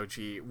this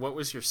emoji. What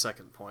was your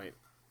second point?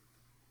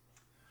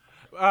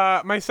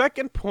 My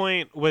second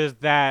point was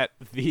that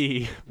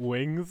the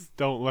wings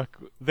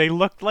they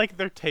look like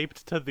they're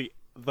taped to the,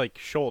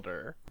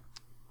 shoulder.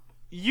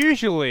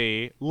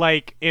 Usually,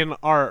 in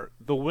art,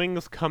 the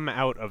wings come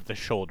out of the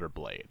shoulder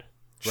blade,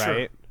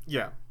 right?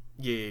 Sure.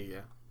 Yeah.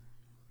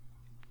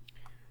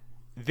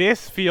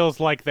 This feels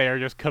like they are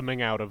just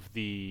coming out of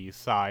the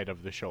side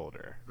of the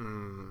shoulder.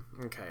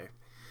 Okay.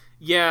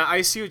 Yeah,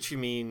 I see what you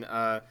mean.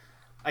 I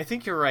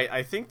think you're right.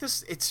 I think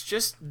it's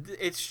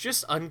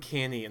just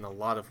uncanny in a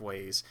lot of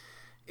ways.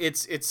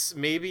 It's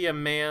maybe a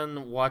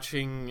man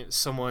watching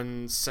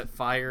someone set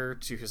fire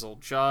to his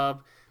old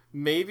job.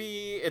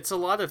 Maybe it's a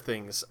lot of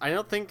things. I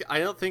don't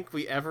think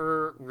we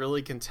ever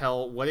really can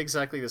tell what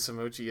exactly this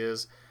emoji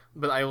is,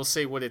 but I will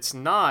say what it's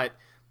not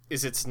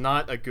is it's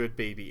not a good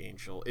baby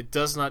angel. It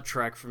does not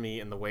track for me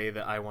in the way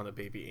that I want a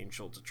baby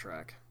angel to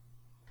track.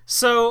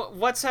 So,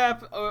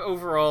 WhatsApp,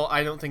 overall,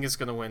 I don't think is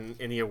going to win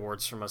any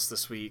awards from us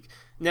this week.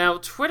 Now,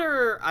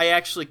 Twitter, I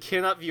actually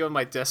cannot view on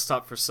my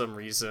desktop for some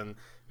reason,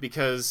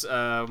 because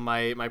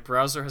my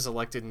browser has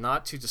elected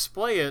not to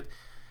display it.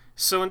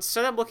 So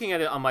instead I'm looking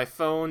at it on my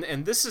phone,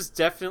 and this is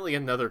definitely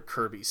another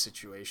Kirby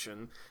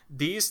situation.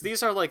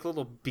 These are like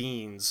little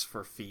beans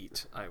for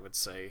feet, I would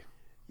say.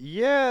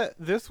 Yeah,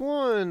 this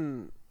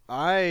one,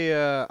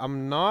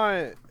 I'm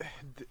not...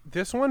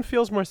 This one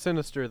feels more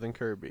sinister than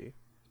Kirby.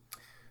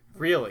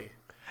 Really?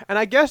 And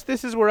I guess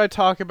this is where I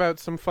talk about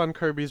some fun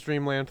Kirby's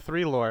Dream Land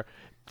 3 lore.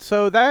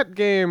 So that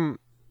game's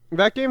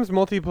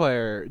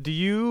multiplayer. Do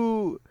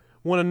you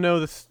want to know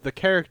the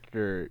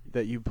character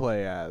that you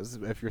play as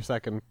if you're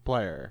second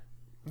player?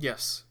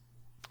 Yes.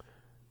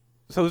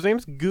 So his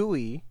name's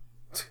Gooey.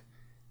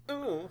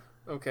 Ooh,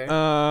 okay.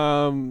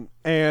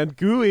 And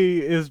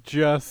Gooey is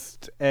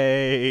just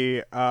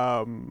a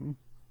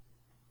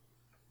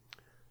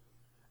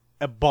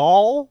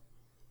ball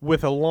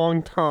with a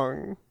long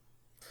tongue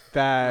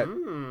that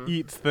Mm.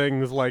 eats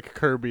things like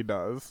Kirby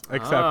does,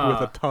 except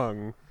with a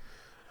tongue.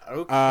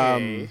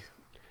 Okay.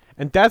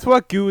 And that's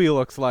what Gooey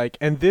looks like,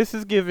 and this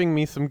is giving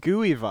me some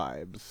Gooey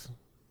vibes.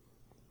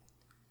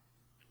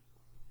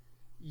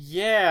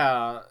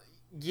 Yeah.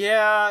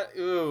 Yeah.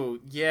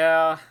 Ooh.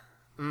 Yeah.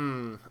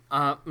 Mm.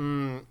 Uh.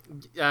 Hmm.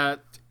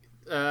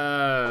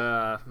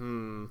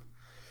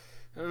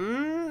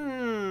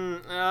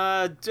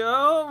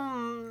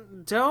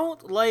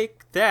 Don't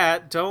like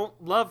that.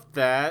 Don't love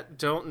that.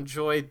 Don't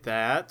enjoy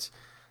that.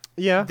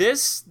 Yeah.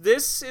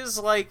 This is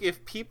like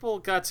if people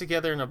got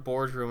together in a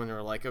boardroom and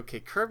were like, okay,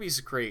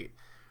 Kirby's great,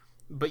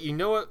 but you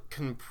know what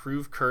can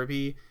improve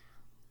Kirby?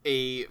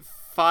 A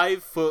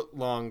 5-foot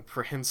long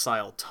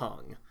prehensile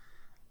tongue.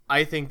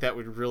 I think that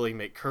would really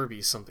make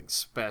Kirby something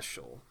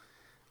special.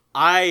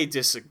 I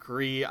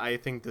disagree. I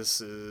think this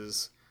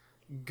is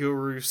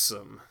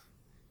gruesome.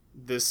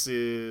 This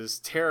is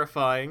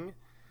terrifying.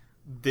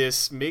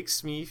 This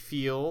makes me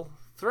feel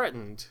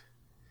threatened.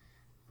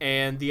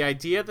 And the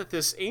idea that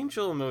this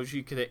angel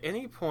emoji could at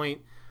any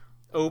point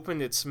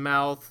open its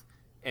mouth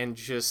and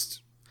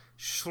just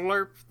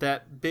slurp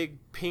that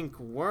big pink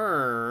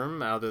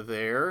worm out of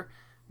there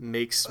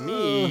makes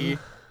me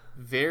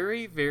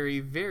very, very,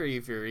 very,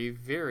 very,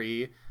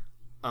 very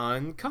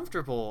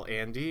uncomfortable,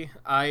 Andy.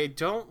 I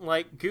don't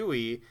like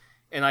Gooey,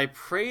 and I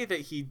pray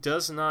that he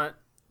does not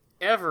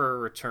ever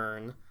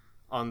return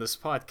on this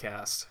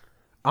podcast.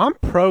 I'm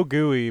pro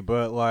Gooey,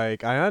 but,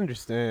 like, I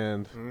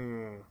understand.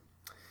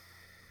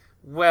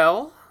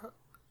 Well,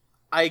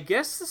 I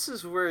guess this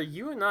is where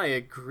you and I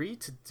agree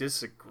to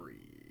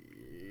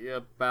disagree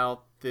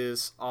about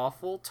this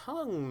awful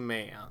tongue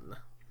man.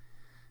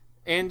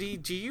 Andy,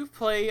 do you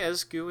play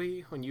as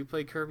Gooey when you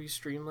play Kirby's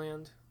Dream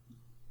Land?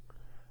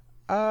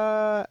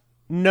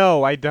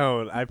 No, I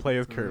don't. I play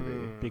as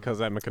Kirby because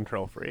I'm a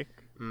control freak.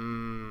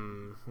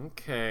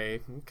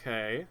 Okay.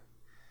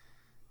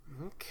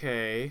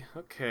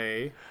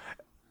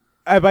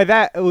 By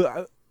that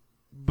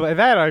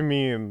I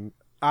mean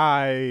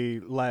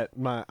I let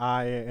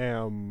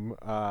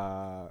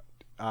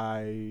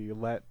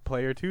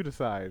player 2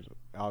 decide,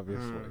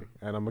 obviously,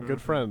 and I'm a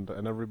good friend,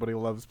 and everybody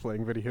loves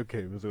playing video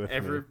games with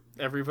me.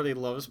 Everybody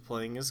loves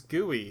playing as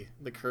Gooey,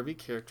 the Kirby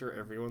character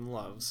everyone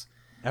loves.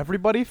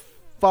 Everybody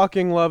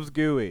fucking loves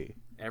Gooey.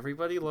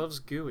 Everybody loves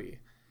Gooey.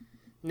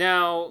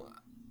 Now,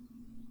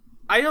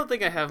 I don't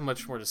think I have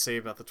much more to say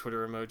about the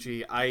Twitter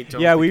emoji.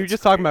 Yeah, we were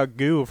just talking about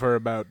goo for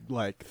about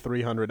like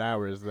 300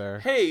 hours there.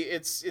 Hey,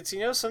 it's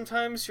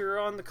sometimes you're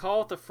on the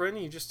call with a friend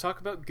and you just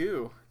talk about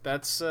goo.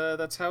 That's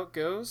how it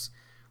goes.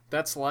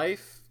 That's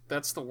life.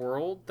 That's the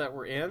world that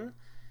we're in.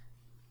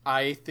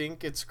 I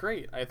think it's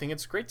great. I think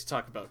it's great to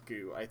talk about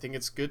goo. I think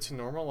it's good to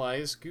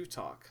normalize goo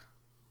talk.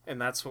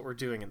 And that's what we're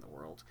doing in the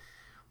world.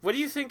 What do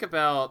you think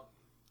about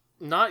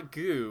not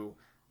goo,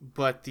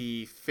 but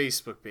the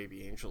Facebook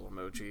baby angel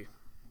emoji?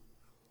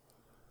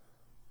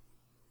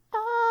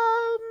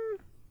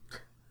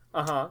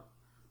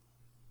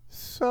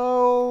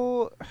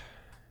 So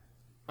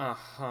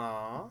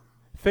Uh-huh.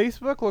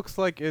 Facebook looks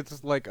like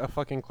it's like a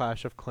fucking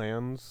Clash of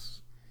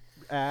Clans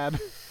ad.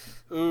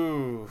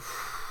 Ooh.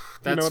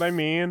 You know what I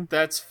mean?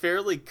 That's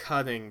fairly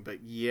cutting,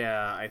 but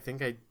yeah, I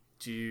think I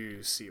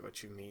do see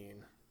what you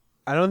mean.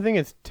 I don't think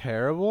it's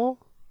terrible,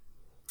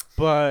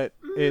 but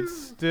it's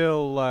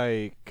still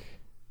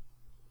like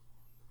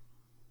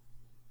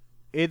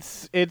it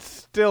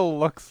still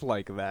looks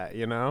like that,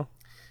 you know?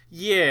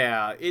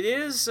 Yeah, it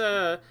is.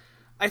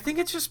 I think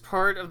it's just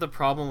part of the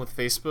problem with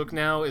Facebook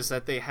now is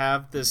that they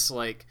have this,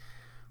 like,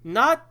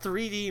 not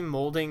 3D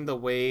molding the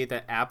way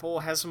that Apple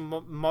has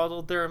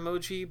modeled their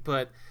emoji,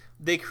 but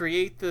they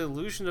create the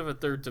illusion of a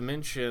third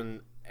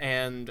dimension,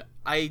 and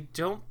I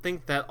don't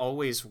think that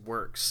always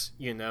works,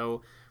 you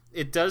know?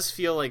 It does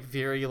feel like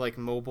very, like,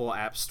 mobile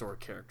app store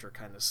character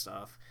kind of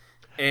stuff.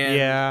 And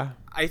yeah.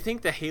 I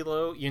think the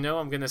halo, you know,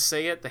 I'm going to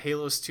say it, the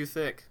halo's too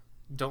thick.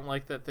 Don't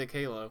like that thick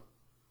halo.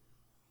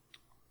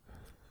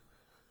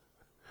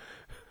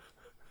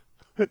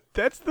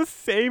 That's the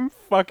same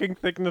fucking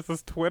thickness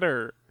as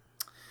Twitter.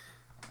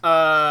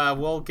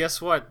 Well,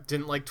 guess what?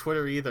 Didn't like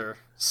Twitter either.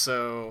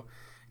 So,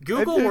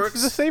 Google works.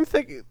 It's the same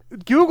thing.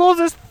 Google's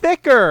is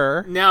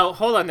thicker. Now,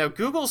 hold on. Now,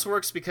 Google's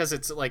works because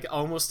it's like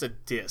almost a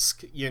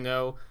disc, you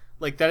know?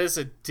 Like, that is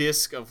a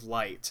disc of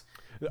light.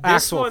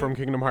 Axel from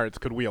Kingdom Hearts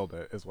could wield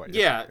it, is what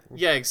you're saying.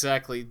 Yeah,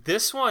 exactly.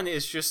 This one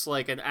is just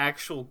like an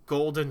actual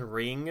golden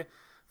ring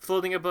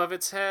floating above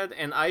its head,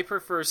 and I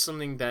prefer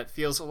something that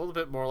feels a little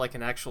bit more like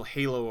an actual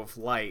halo of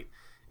light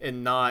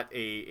and not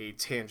a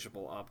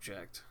tangible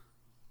object.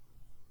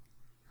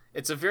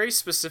 It's a very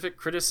specific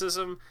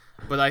criticism,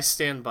 but I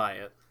stand by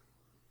it.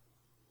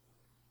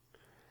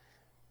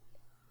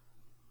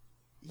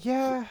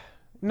 Yeah.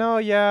 No,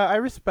 yeah, I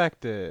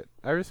respect it.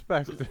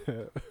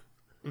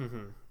 Mm-hmm.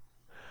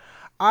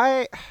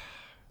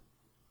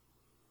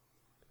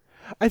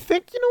 I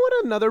think, you know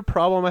what another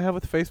problem I have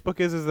with Facebook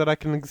is that I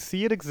can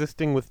see it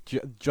existing with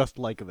just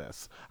like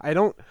this. I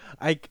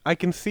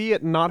can see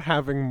it not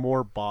having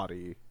more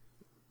body.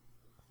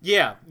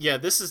 Yeah,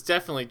 this is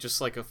definitely just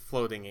like a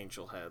floating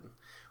angel head.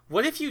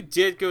 What if you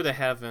did go to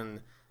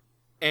heaven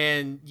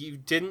and you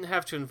didn't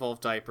have to involve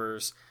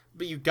diapers,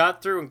 but you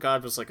got through and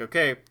God was like,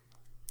 okay,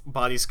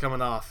 body's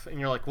coming off. And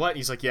you're like, what? And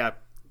he's like, yeah,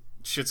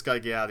 shit's gotta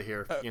get out of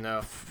here, you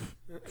know?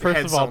 First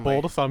Heads of all, only.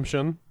 bold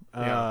assumption.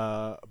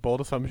 Yeah.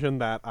 Bold assumption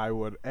that I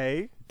would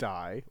A,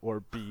 die, or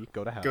B,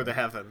 go to heaven. Go to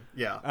heaven,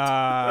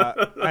 yeah.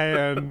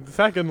 And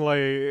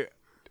secondly,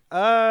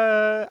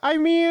 I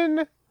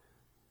mean,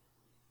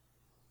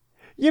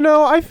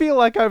 I feel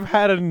like I've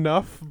had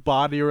enough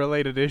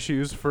body-related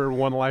issues for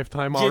one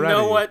lifetime already. You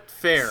know what?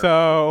 Fair.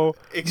 So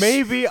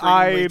maybe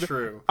Extremely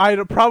true.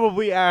 I'd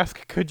probably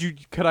ask,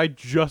 could I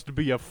just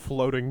be a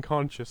floating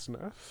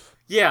consciousness?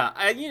 Yeah,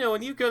 and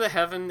when you go to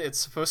heaven, it's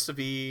supposed to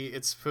be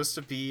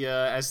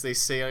as they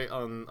say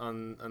on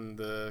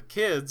the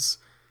kids,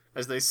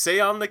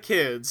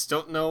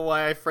 don't know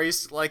why I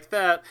phrased it like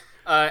that,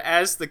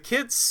 as the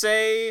kids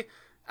say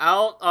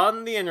out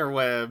on the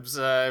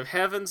interwebs,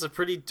 heaven's a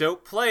pretty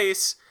dope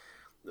place.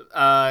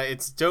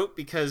 It's dope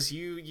because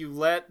you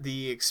let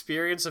the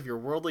experience of your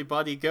worldly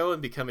body go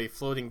and become a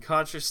floating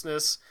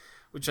consciousness,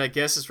 which I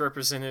guess is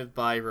represented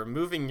by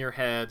removing your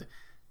head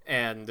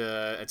and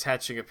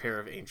attaching a pair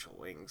of angel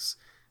wings.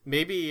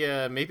 Maybe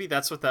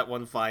that's what that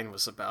one Vine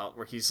was about,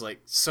 where he's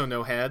like, so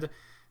no head.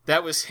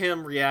 That was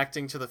him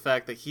reacting to the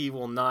fact that he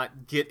will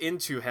not get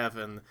into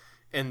heaven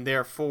and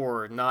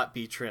therefore not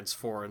be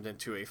transformed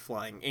into a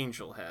flying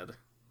angel head.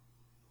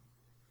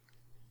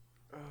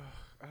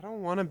 I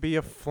don't want to be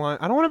I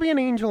don't want to be an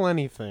angel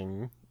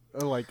anything.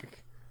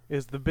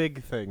 Is the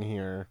big thing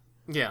here.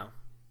 Yeah.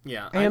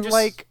 And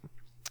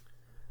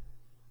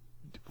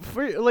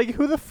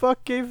who the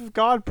fuck gave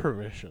God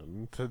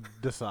permission to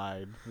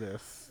decide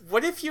this?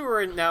 What if you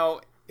were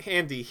now,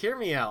 Andy? Hear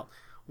me out.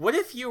 What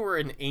if you were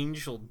an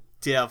angel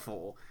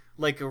devil,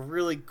 like a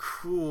really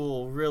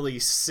cool, really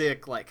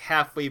sick, like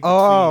halfway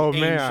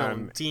between angel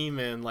and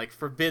demon, like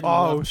forbidden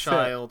love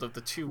child of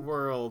the two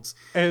worlds?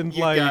 And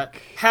you got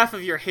half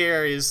of your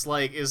hair is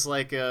white,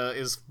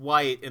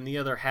 and the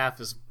other half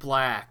is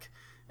black.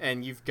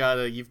 And you've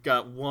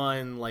got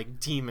one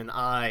like demon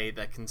eye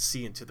that can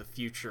see into the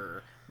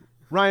future.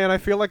 Ryan, I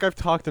feel like I've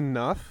talked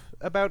enough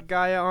about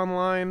Gaia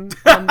Online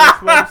on this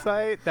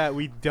website that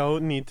we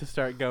don't need to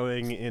start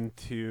going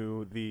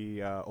into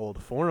the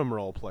old forum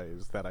role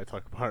plays that I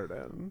took part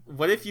in.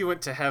 What if you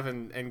went to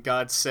heaven and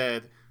God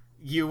said,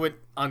 you went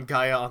on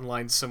Gaia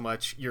Online so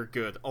much, you're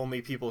good.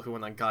 Only people who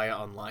went on Gaia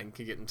Online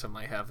can get into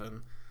my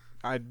heaven.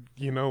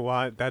 You know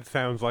what? That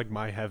sounds like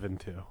my heaven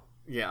too.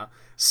 Yeah.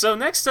 So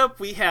next up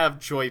we have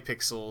Joy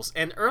Pixels.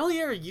 And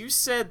earlier you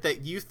said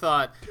that you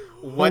thought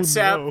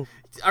WhatsApp... Oh, no.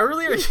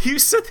 Earlier, you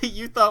said that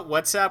you thought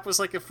WhatsApp was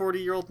like a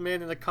 40-year-old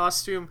man in a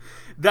costume.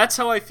 That's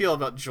how I feel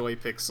about Joy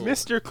Pixels.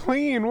 Mr.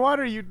 Clean, what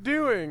are you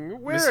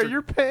doing? Where are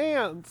your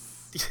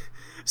pants?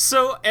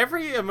 So,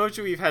 every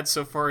emoji we've had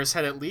so far has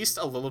had at least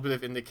a little bit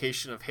of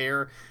indication of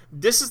hair.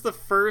 This is the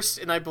first,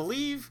 and I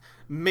believe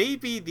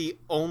maybe the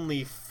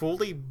only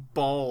fully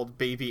bald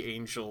baby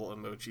angel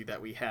emoji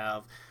that we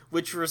have,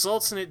 which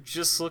results in it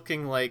just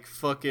looking like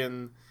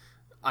fucking,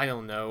 I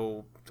don't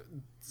know,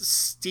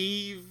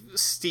 Steve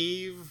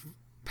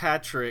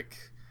Patrick.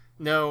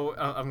 No,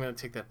 I'm going to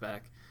take that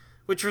back.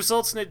 Which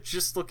results in it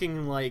just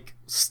looking like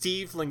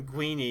Steve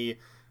Linguini,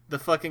 the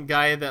fucking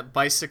guy that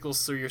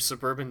bicycles through your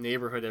suburban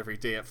neighborhood every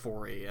day at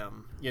 4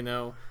 a.m., you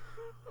know?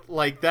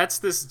 Like, that's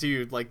this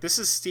dude. Like, this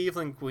is Steve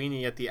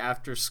Linguini at the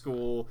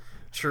after-school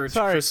church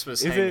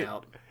Christmas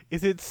hangout.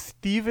 Is it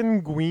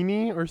Stephen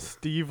Guini or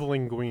Steve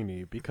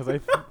Linguini? Because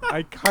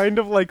I kind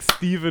of like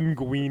Stephen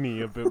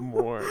Guini a bit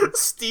more.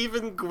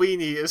 Stephen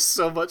Guini is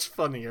so much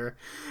funnier.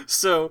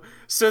 So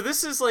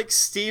this is like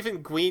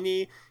Stephen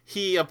Guini.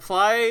 He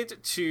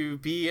applied to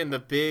be in the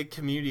big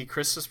community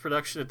Christmas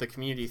production at the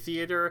community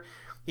theater.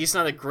 He's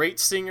not a great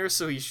singer,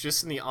 so he's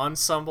just in the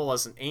ensemble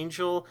as an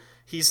angel.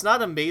 He's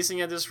not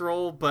amazing at his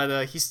role,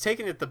 but he's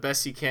taking it the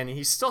best he can, and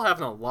he's still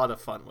having a lot of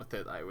fun with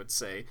it, I would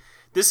say.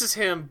 This is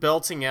him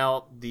belting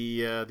out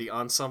the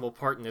ensemble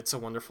part in It's a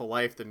Wonderful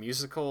Life, the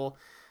musical.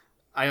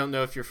 I don't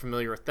know if you're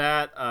familiar with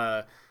that.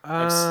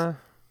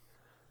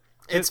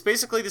 It's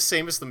basically the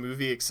same as the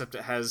movie, except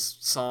it has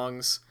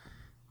songs.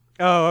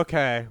 Oh,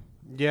 okay.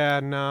 Yeah,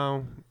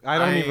 no.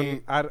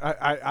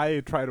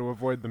 I try to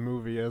avoid the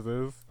movie as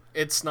is.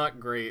 It's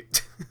not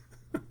great.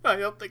 I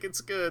don't think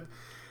it's good.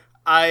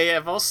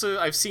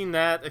 I've seen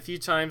that a few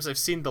times. I've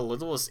seen The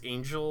Littlest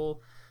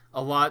Angel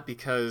a lot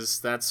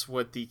because that's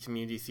what the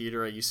community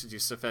theater I used to do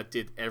stuff at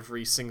did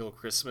every single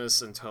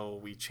Christmas until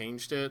we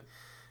changed it.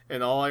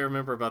 And all I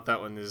remember about that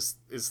one is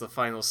the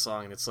final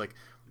song, and it's like,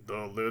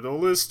 the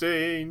littlest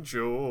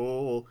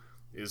angel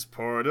is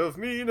part of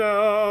me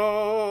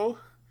now.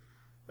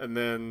 And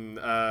then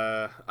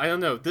I don't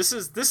know. This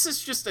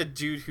is just a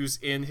dude who's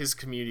in his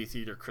community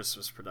theater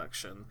Christmas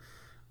production.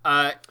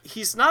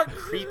 He's not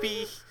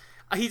creepy.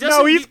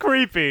 He's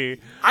creepy.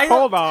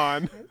 Hold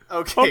on.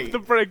 Okay. Pump the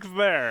brakes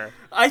there.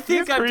 I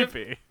think he's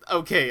creepy.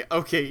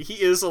 Okay. He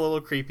is a little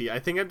creepy. I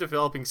think I'm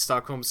developing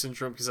Stockholm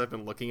Syndrome because I've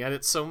been looking at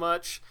it so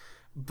much.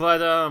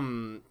 But,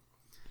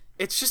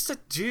 it's just a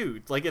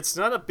dude. Like, it's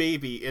not a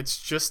baby,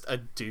 it's just a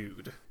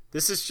dude.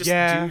 This is just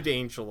Yeah. dude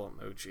angel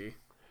emoji.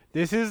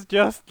 This is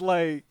just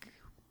like.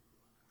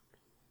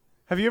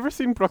 Have you ever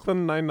seen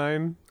Brooklyn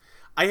Nine-Nine?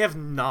 I have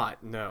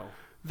not, no.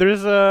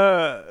 There's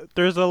a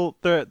there's a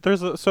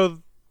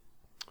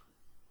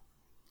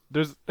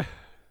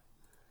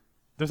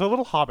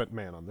little Hobbit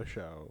man on the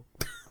show.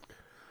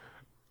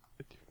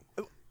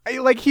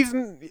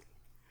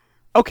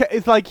 Okay,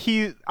 it's like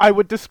I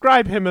would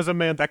describe him as a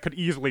man that could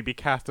easily be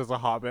cast as a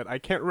Hobbit. I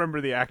can't remember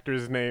the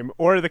actor's name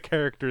or the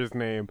character's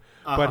name,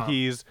 but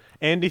he's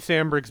Andy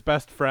Samberg's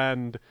best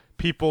friend.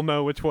 People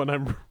know which one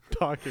I'm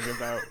talking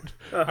about.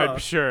 I'm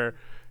sure.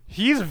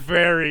 He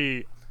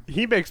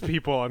makes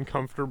people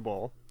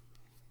uncomfortable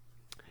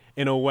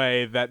in a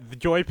way that the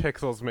Joy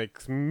Pixels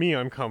makes me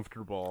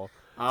uncomfortable.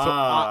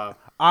 So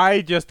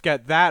I just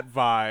get that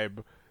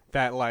vibe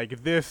that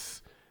like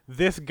this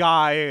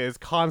guy is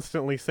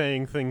constantly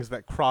saying things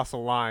that cross a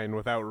line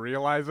without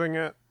realizing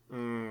it.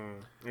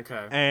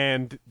 Okay.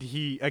 And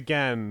he,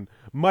 again,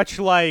 much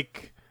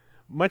like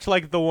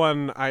the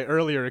one I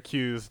earlier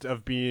accused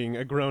of being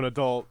a grown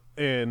adult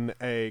in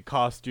a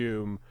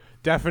costume,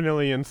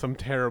 definitely in some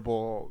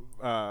terrible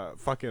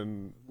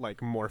fucking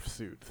like morph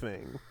suit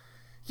thing.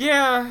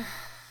 Yeah.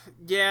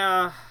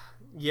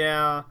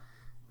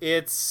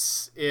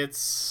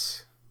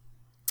 It's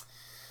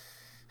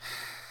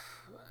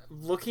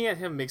looking at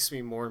him makes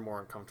me more and more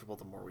uncomfortable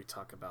the more we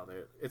talk about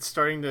it.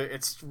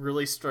 It's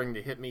really starting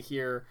to hit me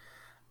here.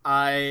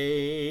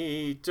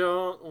 I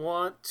don't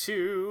want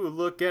to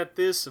look at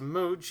this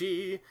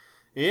emoji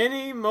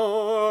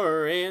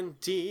anymore,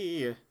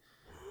 Andy.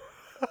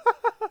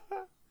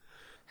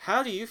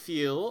 How do you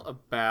feel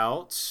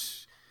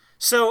about...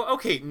 So,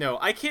 okay, no,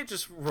 I can't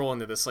just roll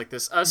into this like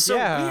this.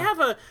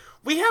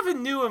 We have a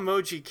new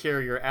emoji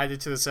carrier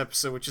added to this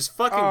episode, which is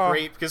fucking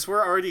great because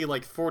we're already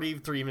like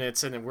 43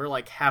 minutes in and we're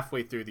like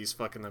halfway through these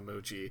fucking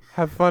emoji.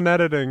 Have fun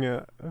editing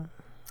it.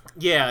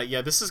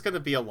 Yeah, this is going to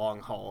be a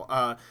long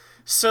haul.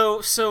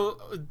 So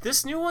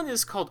this new one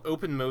is called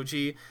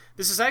OpenMoji.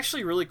 This is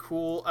actually really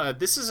cool.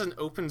 This is an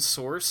open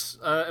source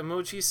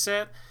emoji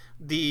set.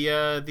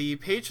 The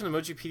page on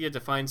Emojipedia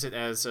defines it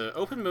as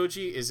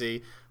OpenMoji is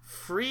a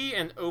free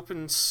and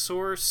open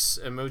source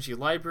emoji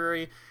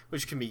library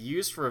which can be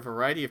used for a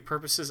variety of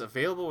purposes,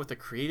 available with a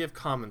Creative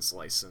Commons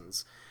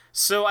license.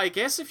 So I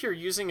guess if you're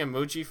using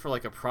emoji for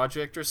like a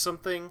project or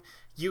something,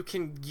 you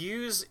can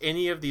use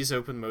any of these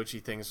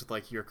OpenMoji things with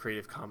like your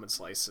Creative Commons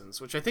license,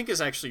 which I think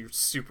is actually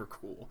super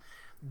cool.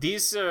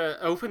 These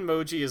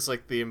OpenMoji is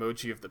like the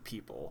emoji of the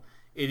people.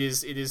 It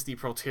is the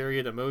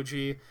proletariat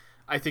emoji.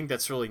 I think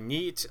that's really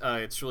neat.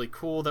 It's really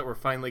cool that we're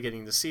finally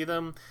getting to see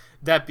them.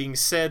 That being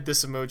said,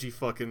 this emoji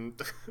fucking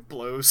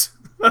blows.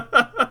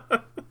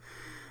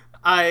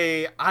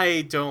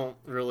 I don't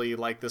really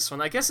like this one.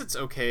 I guess it's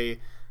okay.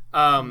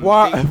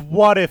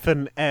 What if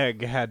an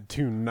egg had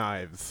two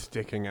knives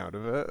sticking out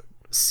of it?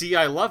 See,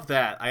 I love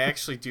that. I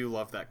actually do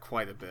love that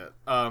quite a bit.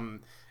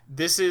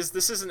 This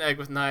is an egg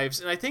with knives,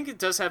 and I think it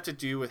does have to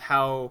do with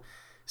how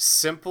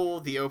simple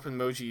the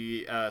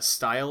OpenMoji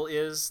style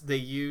is. They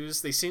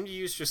seem to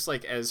use just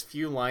like as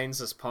few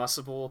lines as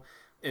possible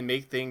and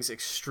make things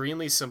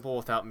extremely simple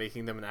without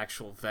making them an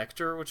actual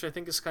vector, which I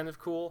think is kind of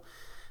cool.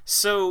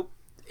 So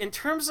in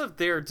terms of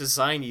their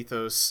design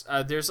ethos,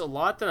 there's a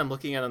lot that I'm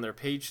looking at on their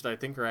page that I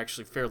think are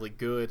actually fairly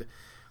good.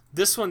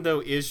 This one, though,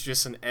 is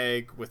just an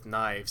egg with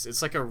knives.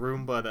 It's like a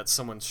Roomba that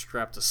someone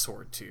strapped a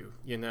sword to,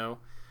 you know?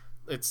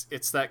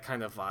 It's that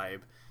kind of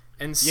vibe.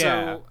 And so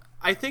Yeah.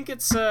 I think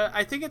it's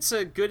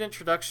a good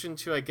introduction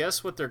to, I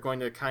guess, what they're going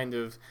to kind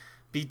of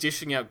be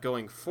dishing out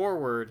going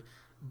forward,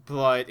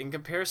 but in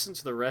comparison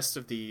to the rest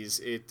of these,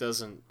 it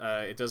doesn't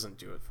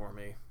do it for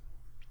me.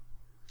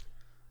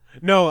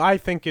 No, I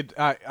think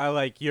I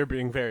like, you're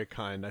being very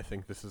kind. I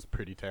think this is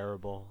pretty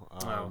terrible.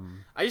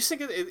 I just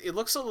think it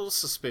looks a little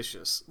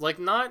suspicious. Like,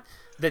 not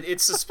that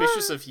it's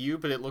suspicious of you,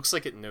 but it looks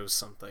like it knows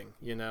something,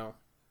 you know?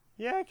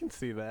 Yeah, I can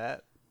see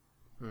that.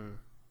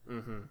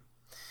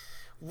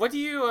 What do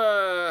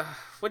you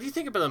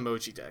think about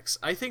emoji decks?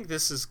 I think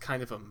this is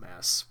kind of a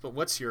mess, but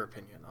what's your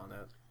opinion on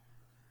it?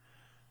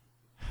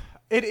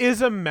 It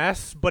is a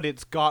mess, but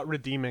it's got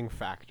redeeming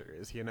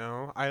factors, you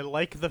know? I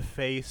like the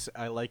face,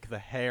 I like the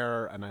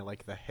hair, and I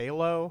like the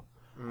halo.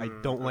 I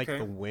don't like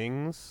the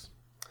wings.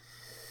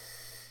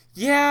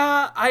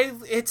 Yeah,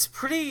 it's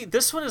pretty...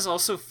 This one is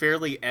also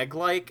fairly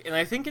egg-like, and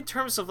I think in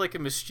terms of like a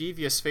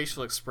mischievous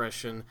facial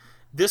expression,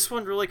 this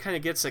one really kind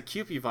of gets that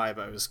Kewpie vibe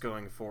I was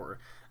going for.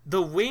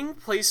 The wing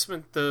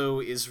placement, though,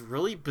 is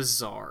really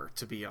bizarre,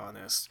 to be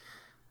honest.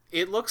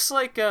 It looks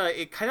like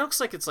it kind of looks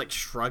like it's like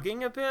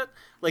shrugging a bit.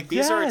 Like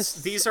these are its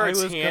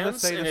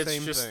hands, and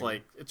it's just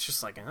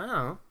like I don't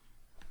know.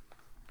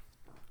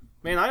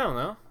 Man, I don't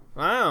know.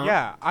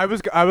 Yeah, I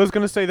was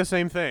gonna say the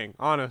same thing.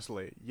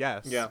 Honestly,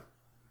 yes.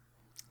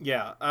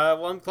 Yeah.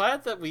 Well, I'm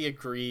glad that we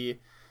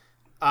agree.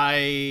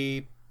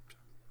 I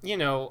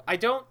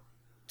don't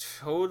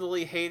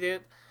totally hate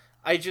it.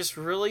 I just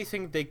really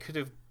think they could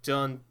have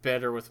done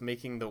better with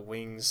making the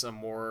wings a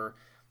more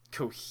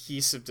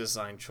cohesive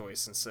design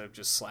choice instead of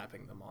just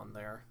slapping them on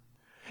there.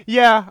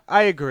 Yeah,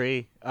 I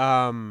agree.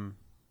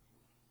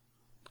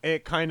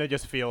 It kind of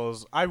just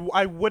feels.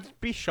 I would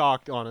be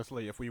shocked,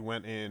 honestly, if we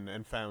went in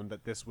and found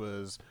that this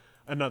was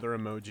another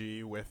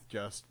emoji with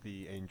just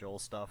the angel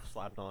stuff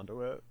slapped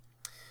onto it.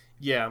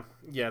 Yeah,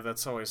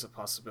 that's always a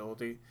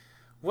possibility.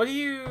 What do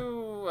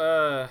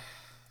you?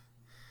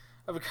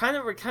 We're kind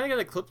of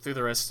gonna clip through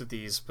the rest of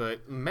these,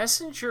 but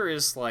Messenger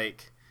is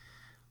like,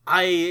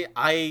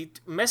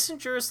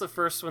 Messenger is the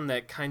first one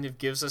that kind of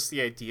gives us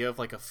the idea of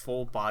like a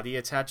full body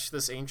attached to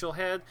this angel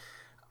head.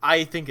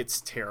 I think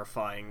it's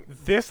terrifying.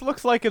 This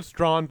looks like it's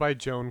drawn by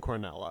Joan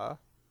Cornella.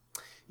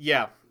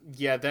 Yeah,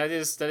 that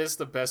is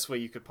the best way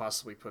you could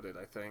possibly put it,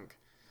 I think.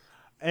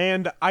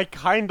 And I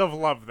kind of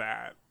love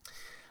that.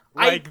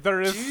 Like,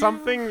 there is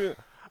something...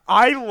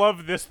 I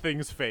love this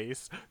thing's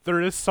face. There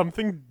is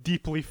something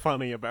deeply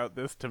funny about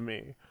this to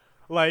me.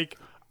 Like,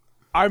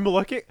 I'm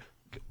looking...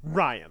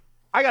 Ryan,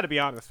 I gotta be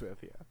honest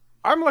with you.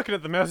 I'm looking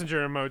at the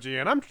messenger emoji,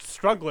 and I'm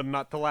struggling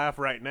not to laugh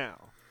right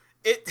now.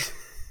 It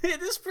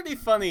is pretty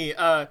funny.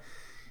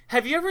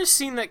 Have you ever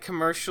seen that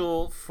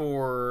commercial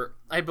for,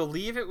 I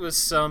believe it was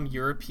some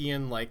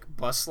European, like,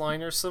 bus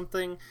line or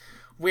something,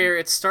 where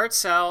it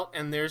starts out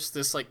and there's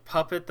this, like,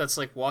 puppet that's,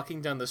 like, walking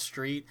down the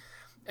street,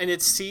 and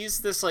it sees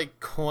this, like,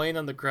 coin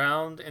on the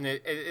ground, and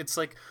it's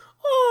like,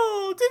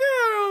 oh,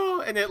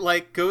 dinero! And it,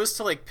 like, goes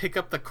to, like, pick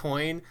up the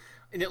coin,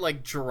 and it,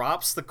 like,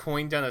 drops the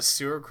coin down a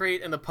sewer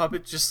grate, and the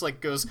puppet just, like,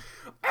 goes,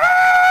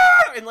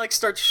 ah! And, like,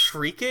 starts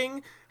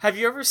shrieking. Have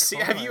you ever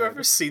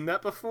seen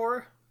that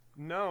before?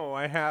 No,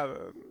 I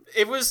haven't.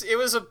 It was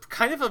a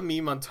kind of a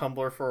meme on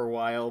Tumblr for a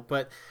while,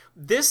 but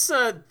this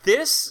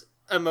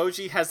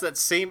emoji has that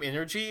same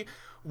energy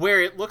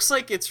where it looks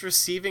like it's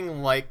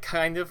receiving like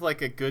kind of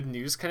like a good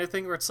news kind of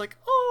thing where it's like,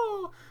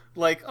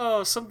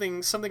 oh,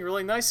 something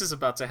really nice is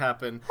about to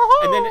happen,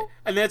 and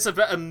then it's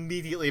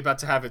immediately about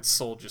to have its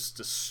soul just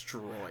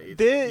destroyed.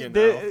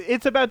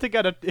 It's about to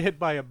get hit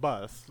by a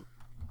bus.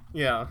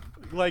 Yeah,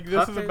 like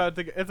this is about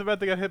to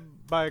get hit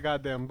by a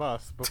goddamn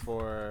bus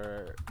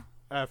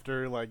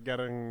after like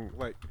getting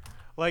like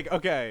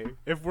okay,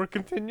 if we're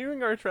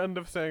continuing our trend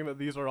of saying that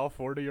these are all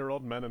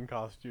 40-year-old men in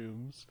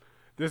costumes,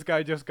 this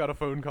guy just got a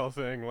phone call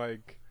saying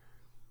like,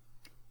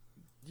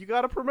 you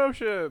got a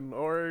promotion,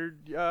 or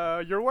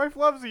your wife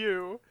loves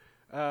you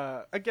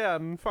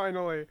again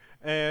finally,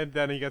 and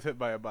then he gets hit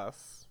by a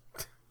bus.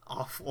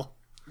 Awful.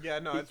 Yeah,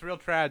 no, it's real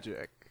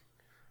tragic.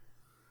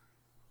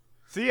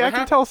 See, I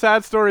can tell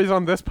sad stories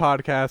on this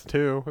podcast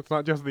too. It's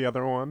not just the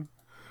other one.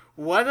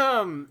 What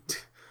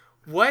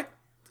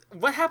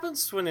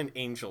happens when an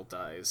angel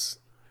dies?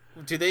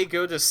 Do they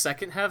go to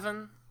second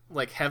heaven?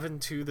 Like Heaven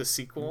 2, the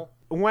sequel?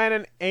 When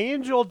an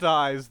angel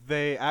dies,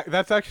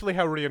 that's actually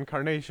how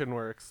reincarnation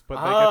works. But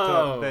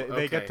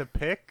they get to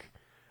pick,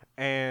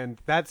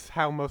 and that's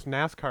how most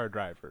NASCAR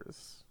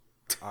drivers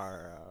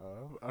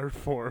are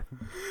formed.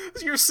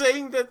 You're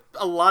saying that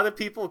a lot of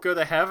people go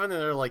to heaven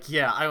and they're like,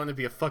 yeah, I want to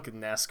be a fucking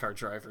NASCAR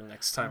driver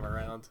next time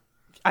around.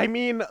 I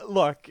mean,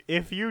 look,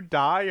 if you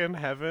die in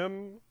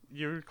heaven,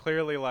 you're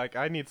clearly like,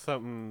 I need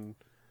something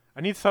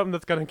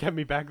that's gonna get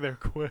me back there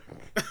quick.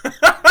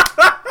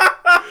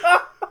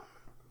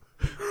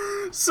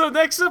 So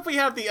next up we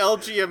have the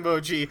LG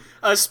emoji.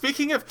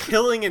 Speaking of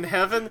killing in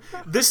heaven,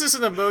 this is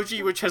an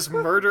emoji which has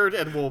murdered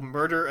and will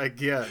murder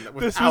again.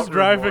 This was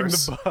driving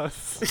the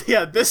bus.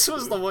 Yeah, this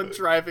was the one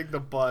driving the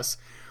bus.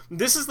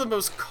 This is the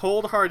most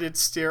cold-hearted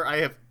stare I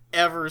have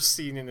ever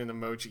seen in an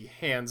emoji,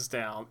 hands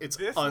down. It's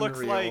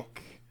unreal.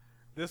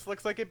 This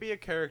looks like it'd be a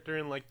character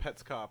in like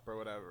Petscop or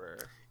whatever.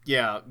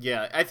 Yeah.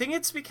 I think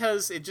it's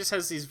because it just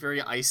has these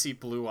very icy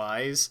blue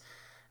eyes.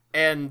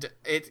 And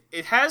it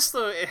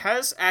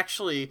has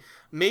actually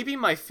maybe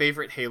my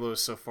favorite Halo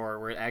so far,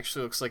 where it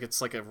actually looks like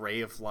it's like a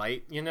ray of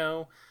light, you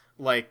know,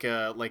 like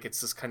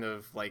it's this kind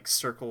of like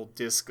circle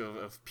disc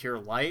of pure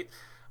light,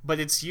 but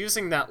it's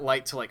using that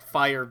light to like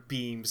fire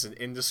beams and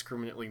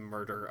indiscriminately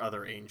murder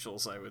other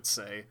angels. I would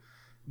say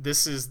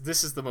this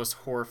is the most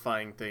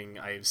horrifying thing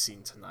I have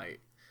seen tonight.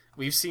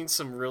 We've seen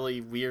some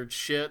really weird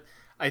shit.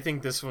 I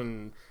think this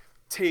one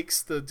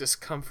takes the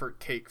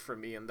discomfort cake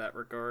from me in that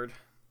regard.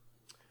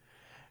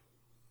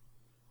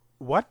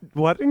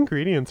 What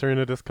ingredients are in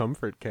a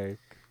discomfort cake?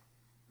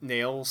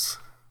 Nails.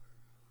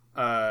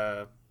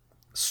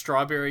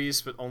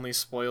 Strawberries, but only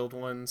spoiled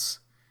ones.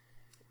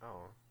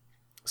 Oh.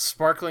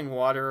 Sparkling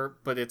water,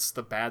 but it's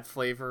the bad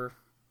flavor.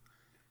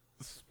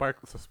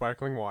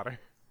 Sparkling water.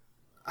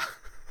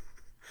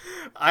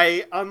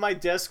 On my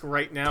desk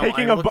right now,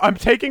 I'm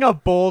taking a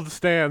bold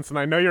stance, and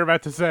I know you're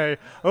about to say,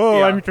 "Oh,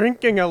 yeah. I'm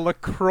drinking a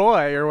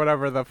LaCroix or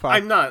whatever the fuck."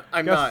 I'm not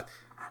drinking.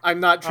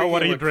 Oh,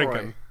 what are you LaCroix.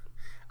 drinking?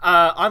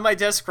 On my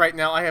desk right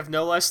now, I have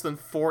no less than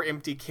 4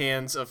 empty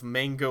cans of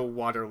Mango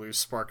Waterloo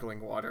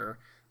sparkling water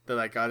that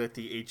I got at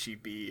the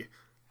HEB.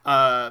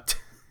 I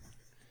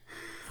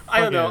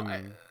don't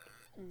know.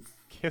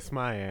 Kiss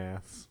my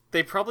ass.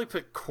 They probably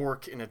put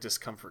cork in a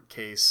discomfort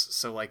case.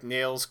 So, like,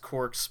 nails,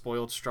 cork,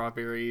 spoiled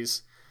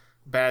strawberries,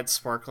 bad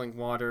sparkling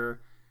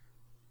water.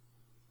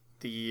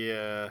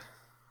 The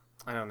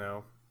I don't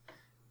know,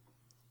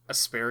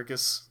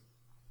 asparagus.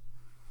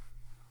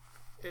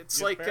 It's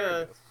The like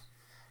asparagus.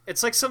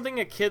 it's like something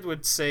a kid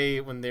would say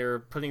when they're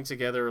putting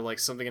together like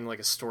something in like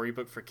a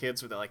storybook for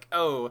kids, where they're like,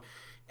 "Oh,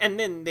 and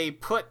then they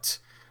put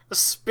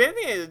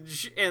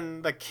spinach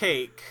in the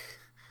cake."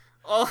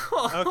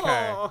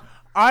 Okay. Oh,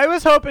 I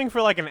was hoping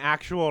for like an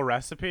actual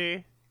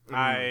recipe.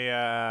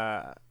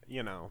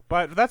 Mm-hmm.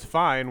 But that's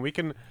fine. We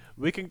can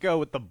go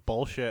with the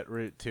bullshit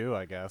route too.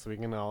 I guess we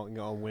can all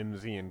go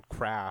whimsy and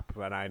crap,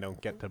 but I don't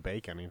get to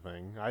bake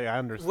anything. I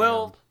understand.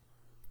 Well,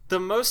 the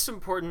most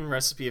important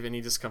recipe of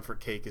any discomfort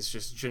cake is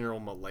just general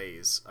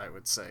malaise, I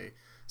would say.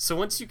 So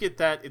once you get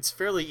that, it's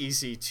fairly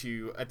easy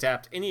to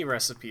adapt any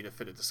recipe to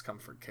fit a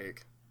discomfort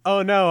cake.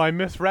 Oh no, I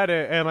misread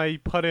it and I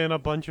put in a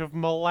bunch of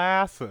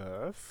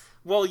molasses.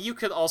 Well, you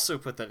could also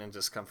put that in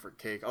discomfort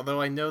cake, although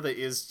I know that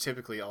is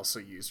typically also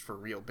used for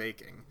real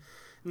baking.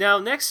 Now,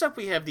 next up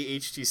we have the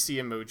HTC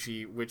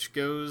emoji, which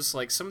goes,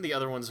 like some of the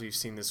other ones we've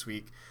seen this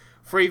week,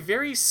 for a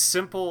very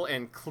simple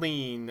and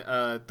clean,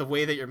 the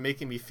way that you're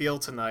making me feel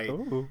tonight,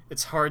 Ooh.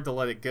 it's hard to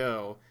let it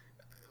go,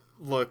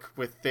 look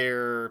with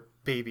their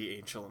baby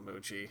angel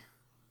emoji.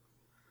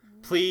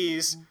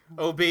 Please,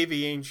 oh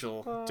baby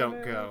angel,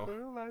 don't go.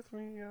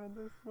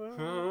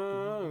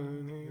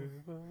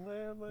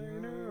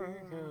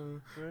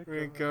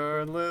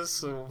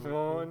 Regardless of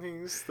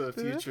warnings, the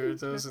future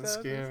doesn't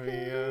scare me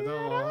at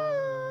all.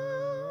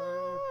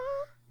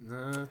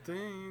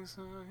 Nothing's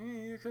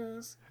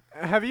because.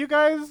 Have you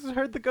guys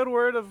heard the good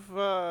word of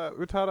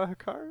Utada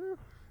Hikaru?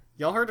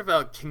 Y'all heard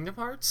about Kingdom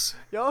Hearts?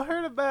 Y'all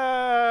heard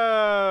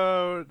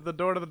about the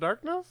Door to the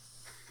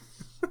Darkness?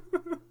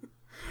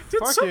 Did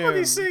Fuck somebody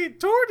him. say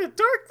door to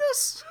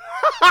darkness?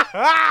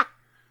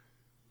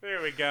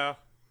 There we go.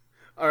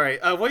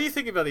 Alright, what do you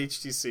think about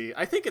HTC?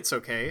 I think it's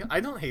okay.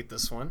 I don't hate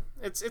this one.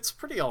 It's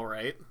pretty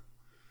alright.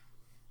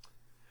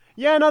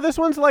 Yeah, no, this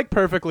one's like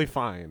perfectly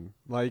fine.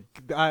 Like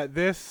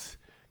this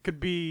could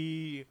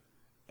be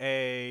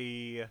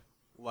a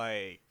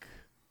like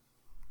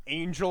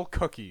angel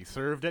cookie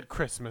served at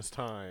Christmas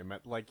time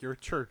at like your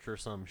church or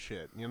some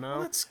shit, you know?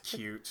 Well, that's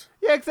cute.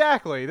 Yeah,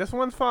 exactly. This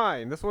one's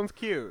fine. This one's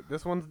cute.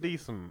 This one's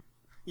decent.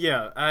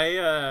 Yeah,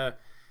 I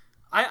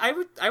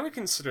would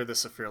consider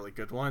this a fairly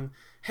good one.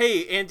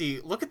 Hey, Andy,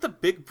 look at the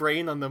big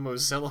brain on the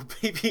Mozilla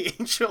baby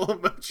angel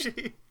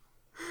emoji.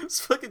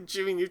 It's fucking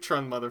Jimmy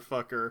Neutron,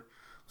 motherfucker.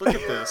 Look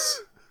at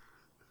this.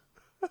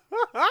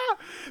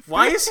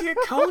 Why is he a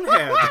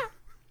conehead?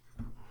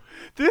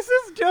 This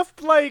is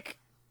just like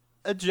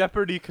a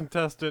Jeopardy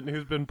contestant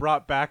who's been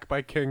brought back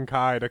by King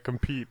Kai to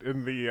compete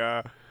in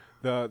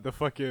the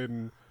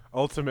fucking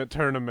ultimate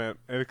tournament,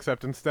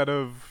 except instead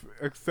of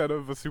a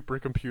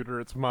supercomputer,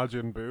 it's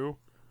Majin Buu.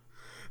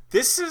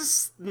 This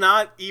is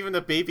not even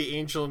a baby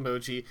angel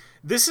emoji.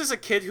 This is a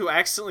kid who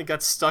accidentally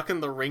got stuck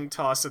in the ring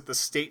toss at the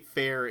state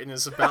fair and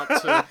is about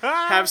to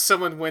have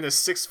someone win a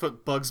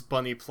 6-foot Bugs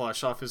Bunny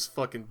plush off his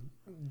fucking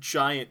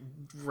giant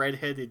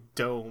red-headed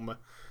dome.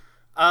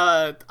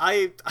 I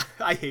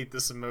hate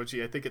this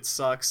emoji. I think it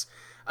sucks.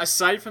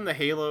 Aside from the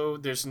halo,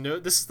 this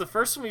is the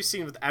first one we've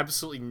seen with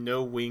absolutely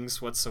no wings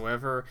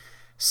whatsoever.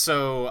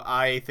 So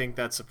I think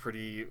that's a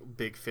pretty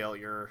big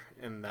failure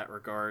in that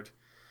regard.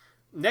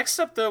 Next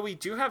up, though, we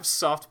do have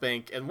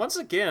SoftBank, and once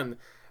again,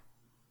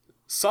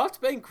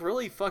 SoftBank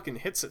really fucking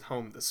hits it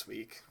home this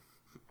week.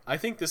 I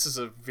think this is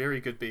a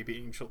very good baby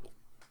angel.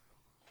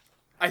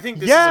 I think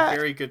this is a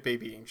very good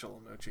baby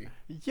angel emoji.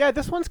 Yeah,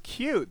 this one's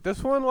cute.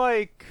 This one,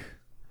 like...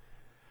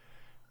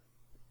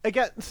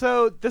 Again,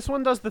 so this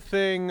one does the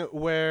thing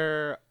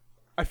where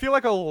I feel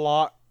like a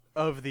lot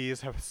of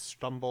these have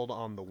stumbled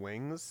on the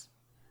wings.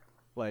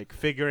 Like,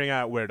 figuring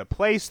out where to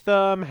place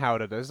them, how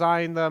to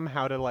design them,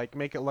 how to, like,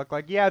 make it look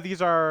like, yeah,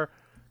 these are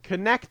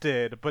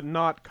connected, but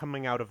not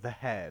coming out of the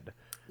head.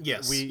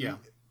 Yes, yeah.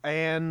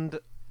 And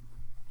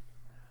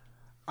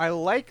I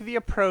like the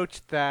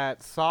approach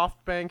that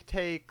SoftBank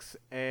takes,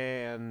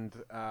 and,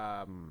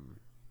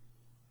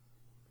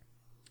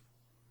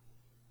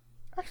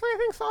 actually, I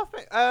think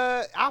SoftBank,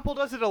 Apple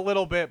does it a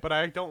little bit, but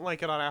I don't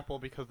like it on Apple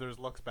because theirs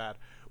looks bad,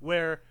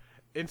 where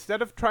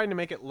instead of trying to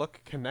make it look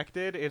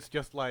connected, it's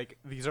just like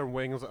these are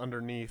wings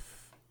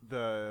underneath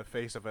the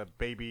face of a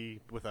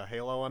baby with a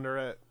halo under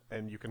it,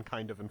 and you can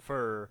kind of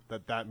infer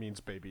that that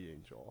means baby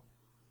angel.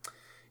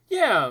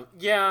 Yeah,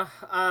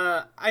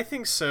 I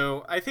think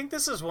so. I think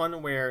this is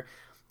one where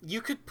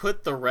you could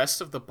put the rest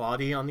of the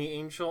body on the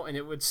angel, and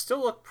it would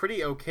still look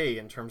pretty okay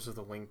in terms of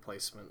the wing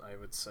placement, I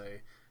would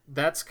say.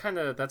 That's kind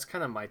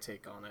of my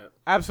take on it.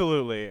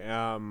 Absolutely.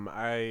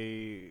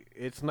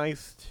 It's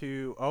nice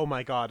to. Oh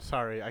my God!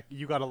 Sorry,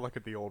 you got to look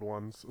at the old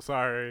ones.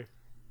 Sorry.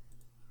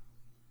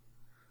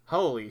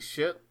 Holy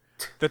shit!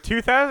 The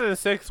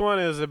 2006 one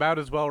is about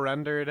as well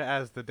rendered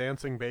as the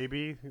dancing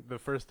baby, the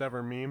first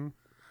ever meme.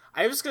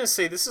 I was gonna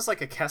say this is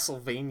like a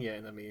Castlevania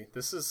enemy.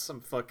 This is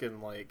some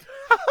fucking like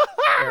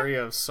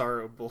area of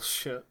sorrow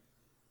bullshit.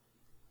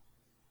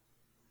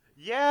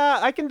 Yeah,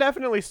 I can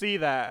definitely see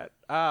that.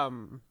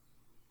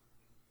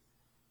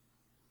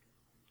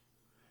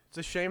 It's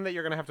a shame that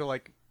you're gonna have to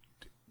like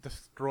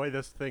destroy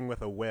this thing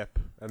with a whip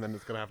and then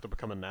it's gonna have to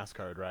become a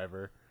NASCAR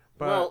driver.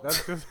 But Well,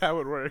 that's just how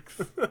it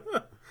works.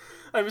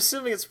 I'm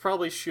assuming it's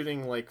probably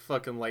shooting like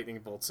fucking lightning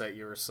bolts at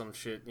you or some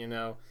shit. You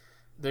know,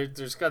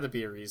 there's got to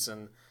be a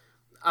reason.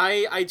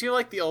 I do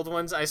like the old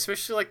ones. I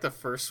especially like the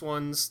first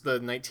ones, the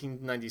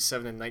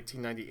 1997 and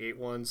 1998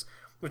 ones,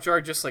 which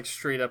are just like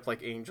straight up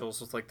like angels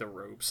with like the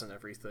ropes and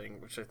everything,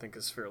 which I think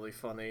is fairly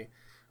funny.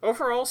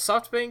 Overall,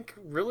 SoftBank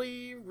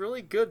really,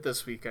 really good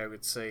this week, I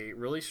would say.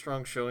 Really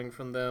strong showing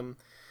from them.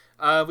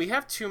 We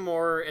have two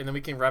more, and then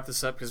we can wrap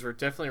this up because we're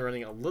definitely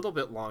running a little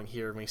bit long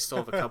here, and we still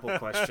have a couple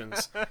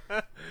questions.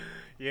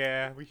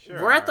 Yeah, we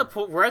sure. We're at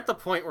the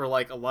point where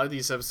like a lot of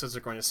these episodes are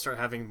going to start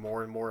having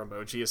more and more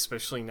emoji,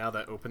 especially now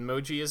that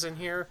OpenMoji is in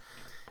here.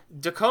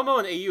 Docomo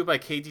and AU by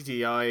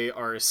KDDI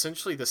are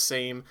essentially the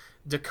same.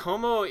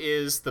 Docomo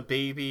is the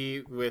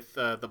baby with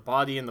the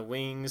body and the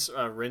wings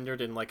rendered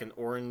in like an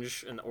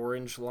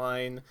orange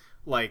line,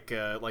 like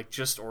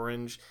just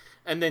orange.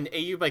 And then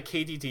AU by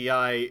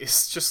KDDI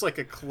is just like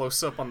a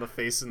close up on the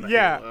face and the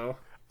halo.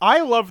 I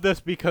love this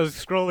because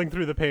scrolling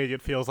through the page,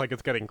 it feels like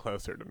it's getting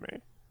closer to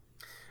me.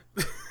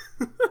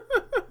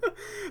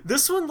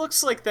 This one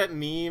looks like that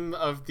meme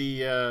of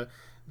the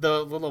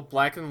little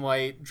black and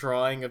white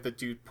drawing of the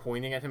dude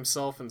pointing at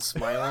himself and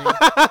smiling.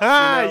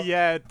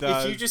 Yeah, it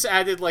does. If you just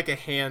added like a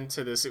hand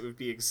to this, it would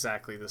be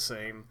exactly the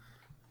same,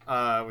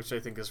 which I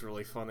think is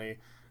really funny.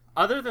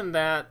 Other than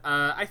that,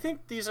 I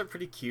think these are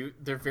pretty cute.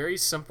 They're very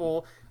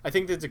simple. I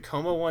think the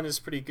Docomo one is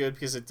pretty good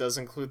because it does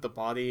include the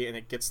body and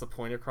it gets the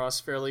point across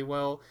fairly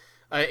well.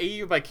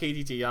 AU by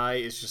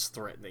KDDI is just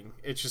threatening.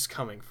 It's just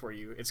coming for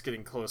you. It's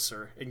getting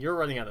closer. And you're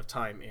running out of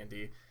time,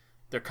 Andy.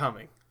 They're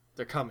coming.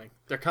 They're coming.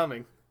 They're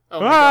coming. Oh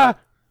my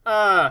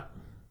god.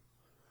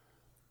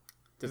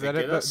 Did they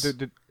get us?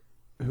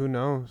 Who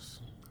knows?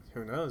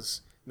 Who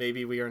knows?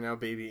 Maybe we are now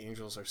baby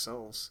angels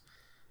ourselves.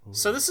 Ooh.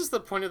 So this is the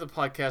point of the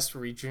podcast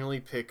where we generally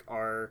pick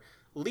our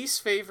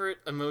least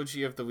favorite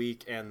emoji of the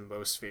week and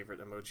most favorite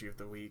emoji of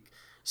the week.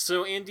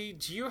 So, Andy,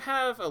 do you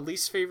have a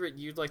least favorite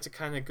you'd like to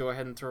kind of go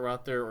ahead and throw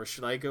out there, or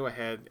should I go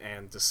ahead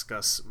and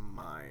discuss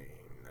mine?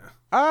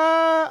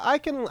 I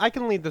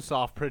can lead this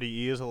off pretty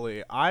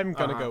easily. I'm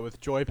gonna go with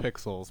Joy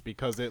Pixels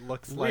because it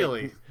looks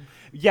like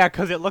yeah,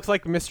 because it looks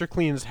like Mr.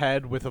 Clean's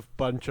head with a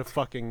bunch of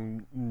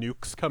fucking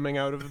nukes coming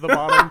out of the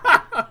bottom.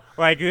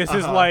 Like this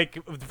is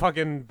like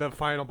fucking the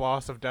final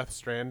boss of Death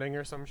Stranding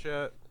or some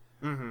shit.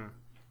 Mm-hmm.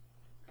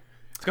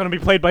 It's going to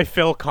be played by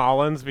Phil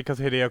Collins because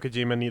Hideo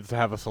Kojima needs to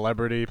have a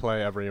celebrity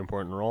play every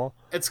important role.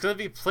 It's going to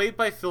be played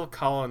by Phil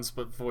Collins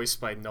but voiced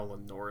by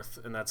Nolan North,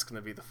 and that's going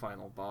to be the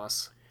final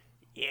boss.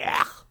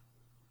 Yeah.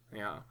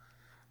 Yeah.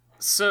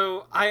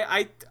 So,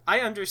 I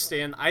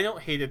understand. I don't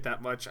hate it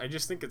that much. I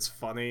just think it's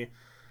funny.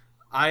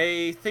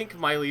 I think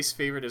my least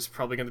favorite is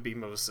probably going to be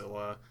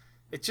Mozilla.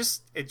 It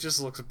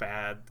just looks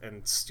bad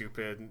and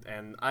stupid,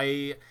 and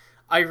I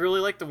really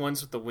like the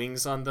ones with the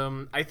wings on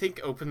them. I think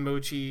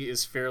OpenMoji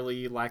is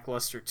fairly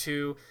lackluster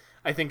too.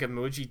 I think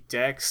Emoji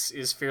Dex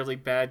is fairly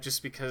bad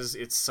just because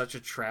it's such a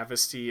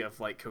travesty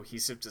of like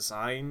cohesive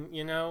design,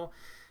 you know?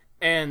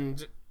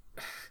 And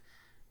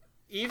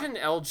even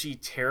LG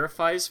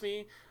terrifies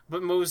me,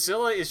 but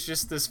Mozilla is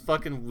just this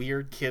fucking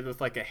weird kid with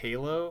like a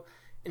halo.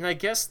 And I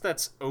guess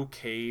that's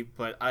okay,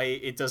 but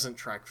it doesn't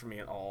track for me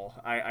at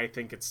all. I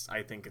think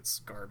it's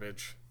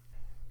garbage.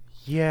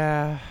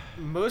 Yeah.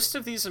 Most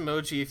of these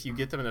emoji, if you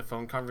get them in a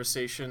phone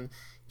conversation,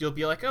 you'll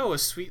be like, oh, a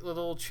sweet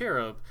little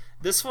cherub.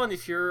 This one,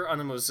 if you're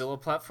on a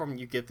Mozilla platform and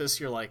you get this,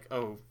 you're like,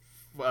 oh,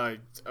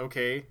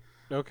 okay.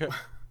 Okay.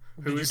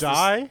 Did you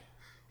die?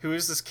 Who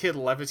is this kid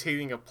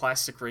levitating a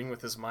plastic ring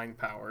with his mind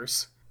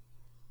powers?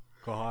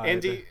 God.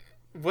 Andy,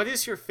 what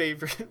is your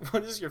favorite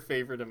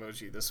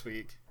emoji this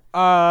week?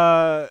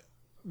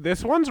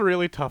 This one's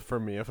really tough for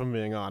me, if I'm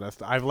being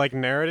honest. I've like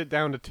narrowed it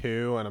down to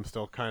 2, and I'm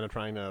still kind of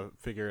trying to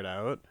figure it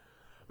out.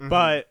 Mm-hmm.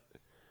 But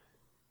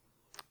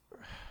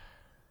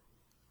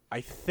I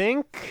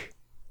think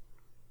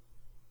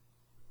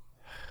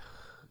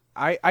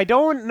I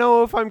don't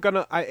know if I'm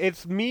gonna.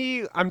 It's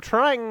me. I'm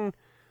trying.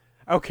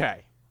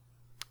 Okay.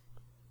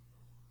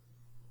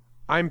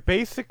 I'm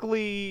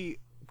basically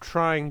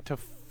trying to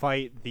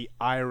fight the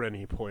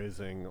irony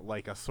poisoning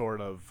like a sort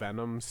of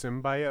Venom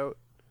symbiote.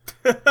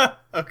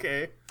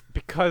 Okay.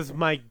 Because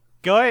my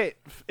gut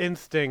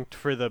instinct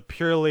for the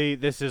purely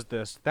this is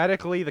the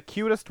aesthetically the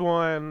cutest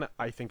one,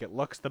 I think it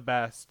looks the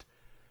best,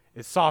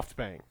 is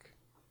SoftBank.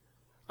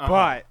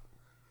 But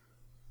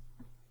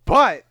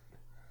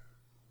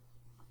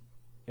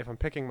if I'm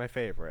picking my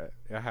favorite,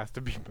 it has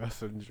to be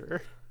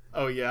Messenger.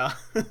 Oh yeah.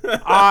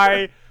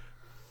 I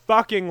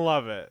fucking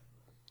love it.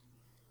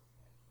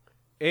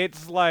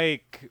 It's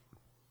like,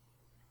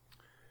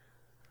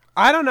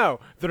 I don't know.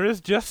 There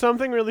is just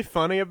something really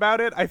funny about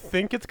it. I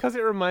think it's because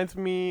it reminds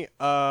me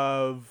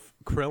of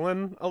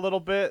Krillin a little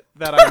bit.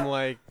 That I'm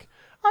like,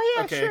 oh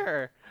yeah, okay.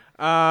 Sure.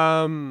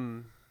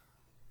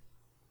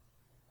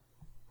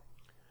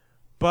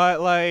 But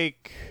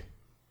like,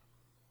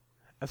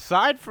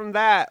 aside from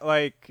that,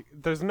 like,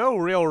 there's no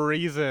real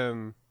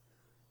reason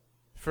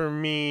for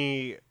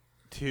me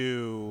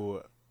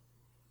to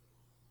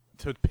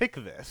to pick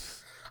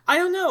this. I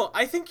don't know.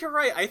 I think you're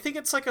right. I think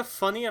it's like a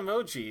funny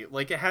emoji.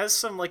 Like, it has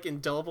some like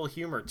indelible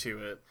humor to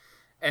it.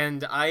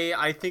 And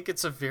I think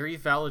it's a very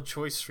valid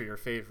choice for your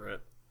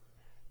favorite.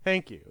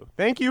 Thank you.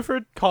 Thank you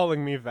for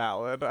calling me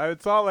valid.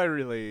 It's all I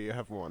really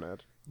have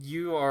wanted.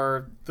 You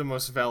are the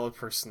most valid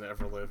person to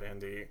ever live,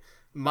 Andy.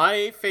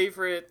 My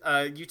favorite,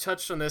 you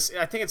touched on this,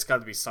 I think it's got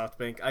to be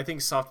SoftBank. I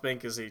think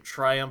SoftBank is a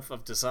triumph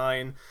of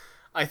design.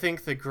 I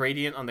think the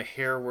gradient on the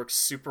hair works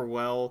super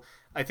well.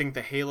 I think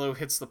the halo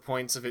hits the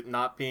points of it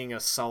not being a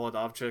solid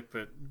object,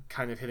 but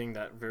kind of hitting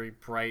that very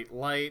bright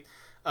light.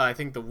 I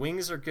think the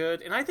wings are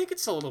good, and I think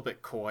it's a little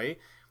bit coy.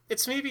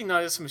 It's maybe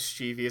not as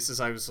mischievous as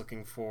I was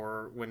looking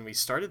for when we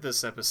started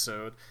this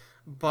episode,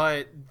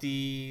 but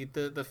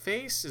the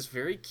face is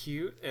very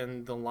cute,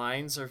 and the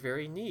lines are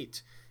very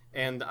neat.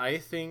 And I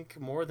think,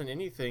 more than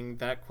anything,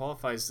 that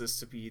qualifies this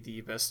to be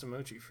the best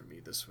emoji for me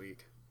this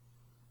week.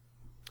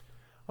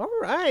 All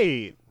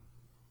right.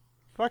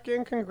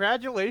 Fucking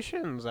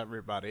congratulations,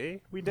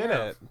 everybody. We did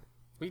it.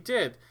 We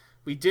did.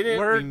 We did it.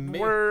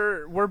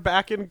 We're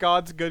back in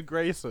God's good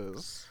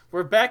graces.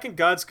 We're back in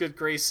God's good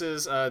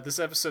graces. This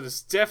episode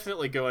is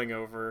definitely going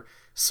over.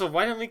 So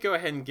why don't we go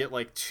ahead and get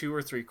like 2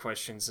 or 3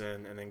 questions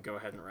in and then go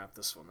ahead and wrap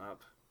this one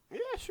up? Yeah,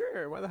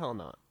 sure. Why the hell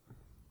not?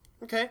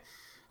 Okay.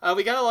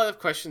 We got a lot of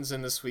questions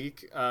in this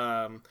week.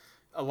 A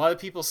lot of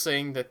people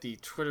saying that the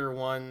Twitter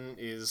one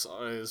is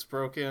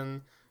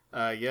broken.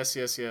 Yes.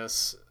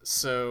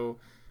 So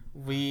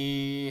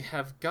we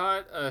have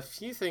got a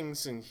few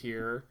things in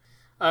here.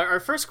 Our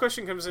first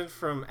question comes in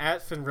from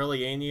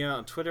 @Finreliania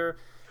on Twitter,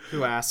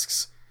 who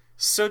asks,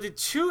 so did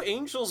 2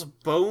 angels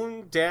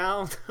bone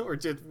down, or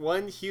did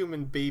one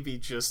human baby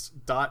just ...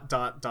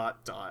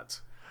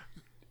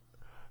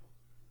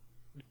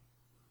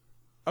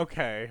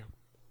 Okay.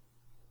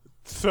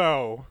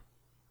 So,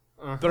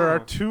 there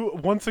are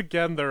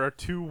there are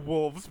 2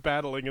 wolves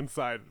battling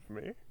inside of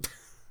me.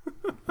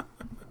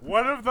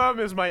 One of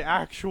them is my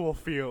actual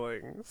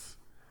feelings.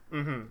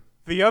 Mm-hmm.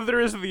 The other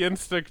is the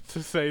instinct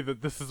to say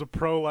that this is a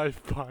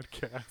pro-life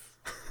podcast.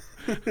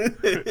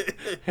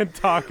 And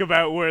talk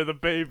about where the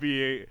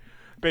baby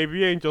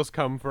angels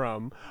come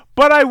from.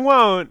 But I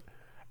won't.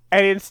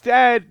 And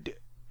instead,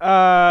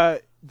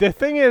 the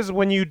thing is,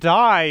 when you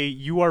die,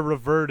 you are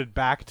reverted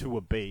back to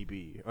a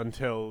baby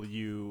until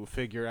you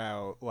figure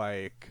out,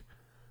 what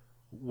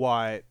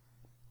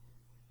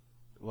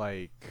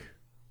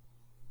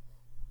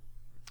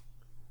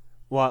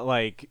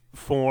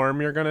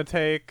form you're gonna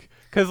take.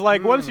 Because,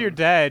 once you're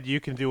dead, you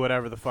can do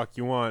whatever the fuck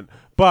you want.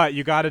 But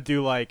you gotta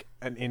do, an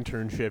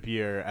internship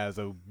year as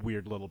a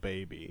weird little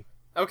baby.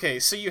 Okay,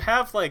 so you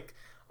have,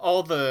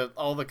 all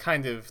the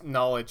kind of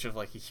knowledge of,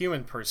 a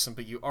human person,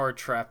 but you are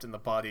trapped in the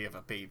body of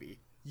a baby.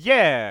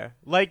 Yeah,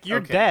 you're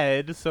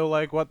dead, so,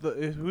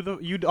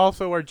 you'd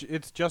also are,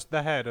 it's just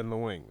the head and the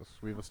wings.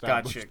 We've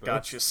established this.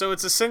 Gotcha. So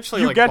it's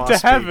essentially you get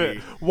Boss to heaven.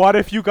 Baby. What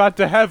if you got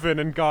to heaven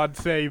and God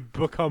say,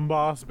 become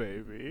Boss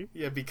Baby?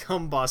 Yeah,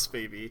 become Boss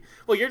Baby.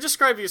 Well, you're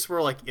describing us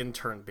more like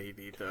Intern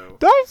Baby, though.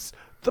 Does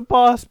the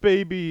Boss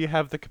Baby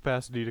have the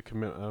capacity to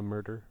commit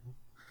murder?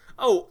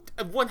 Oh,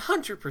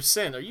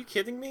 100%. Are you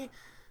kidding me?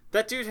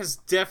 That dude has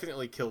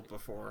definitely killed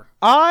before.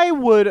 I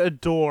would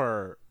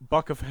adore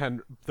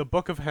the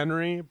Book of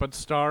Henry, but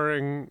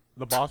starring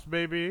the Boss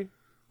Baby.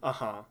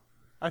 Uh-huh.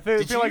 I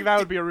feel like that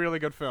would be a really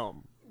good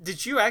film.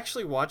 Did you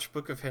actually watch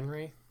Book of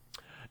Henry?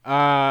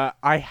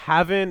 I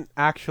haven't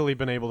actually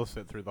been able to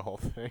sit through the whole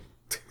thing.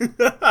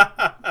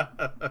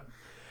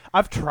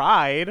 I've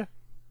tried.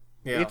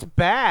 Yeah. It's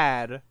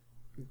bad.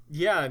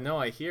 Yeah, no,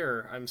 I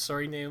hear. I'm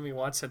sorry Naomi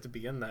Watts had to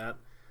be in that.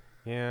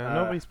 Yeah,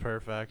 nobody's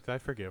perfect. I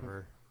forgive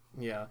her.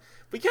 Yeah.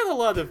 We got a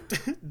lot of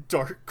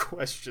dark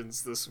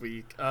questions this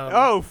week.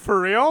 Oh,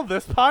 for real?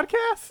 This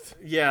podcast?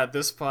 Yeah,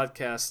 this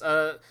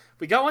podcast.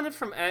 We got one in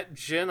from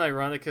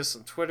 @JenIronicus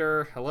on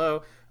Twitter.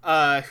 Hello.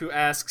 Who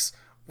asks,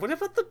 what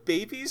about the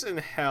babies in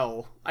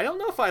hell? I don't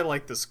know if I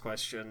like this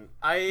question.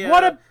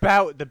 What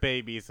about the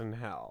babies in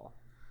hell?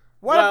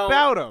 What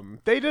about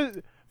them? They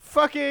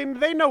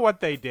know what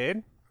they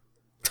did.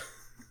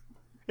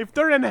 If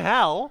they're in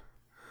hell.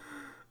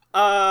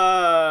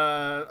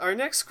 Our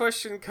next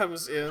question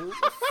comes in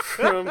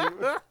from.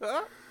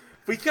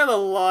 We got a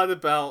lot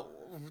about.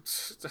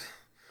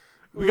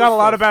 We got a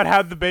lot about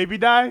how the baby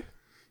die?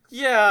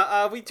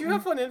 Yeah, we do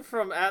have one in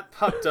from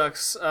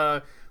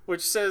 @PupDucks,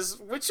 which says,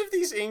 which of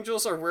these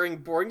angels are wearing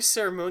boring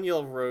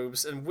ceremonial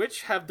robes and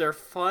which have their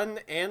fun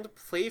and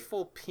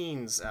playful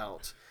peens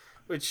out?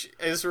 Which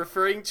is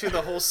referring to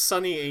the whole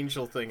Sunny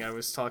Angel thing I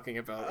was talking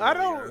about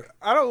earlier.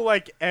 I don't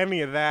like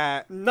any of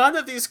that. None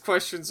of these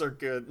questions are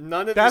good.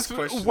 None of these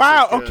questions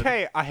wow, are good.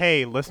 Okay.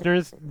 Hey,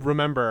 listeners,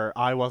 remember,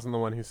 I wasn't the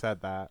one who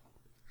said that.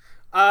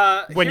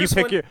 When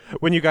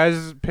you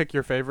guys pick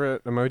your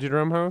favorite Emoji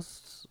Drum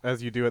hosts,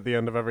 as you do at the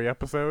end of every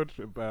episode,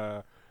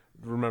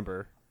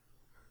 remember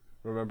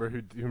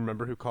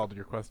who called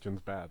your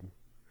questions bad.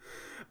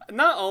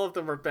 Not all of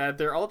them are bad.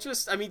 They're all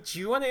just... I mean, do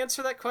you want to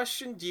answer that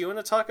question? Do you want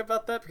to talk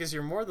about that? Because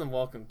you're more than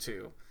welcome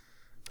to.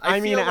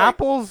 I mean,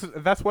 apples...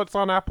 That's what's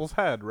on Apple's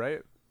head,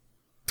 right?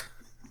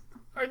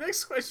 Our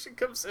next question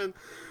comes in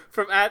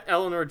from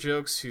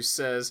 @EleanorJokes, who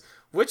says,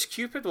 "Which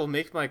Cupid will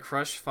make my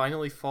crush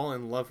finally fall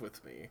in love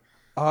with me?"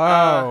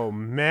 Oh,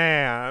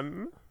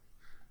 man.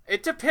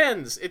 It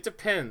depends. It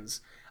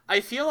depends. I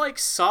feel like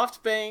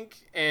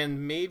SoftBank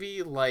and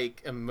maybe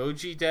like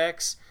Emoji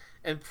Dex,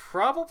 and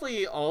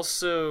probably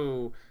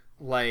also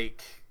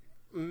like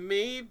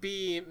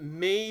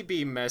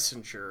maybe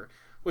Messenger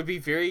would be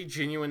very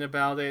genuine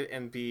about it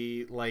and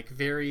be like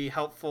very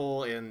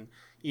helpful in,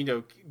 you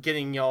know,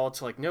 getting y'all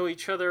to like know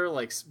each other,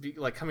 like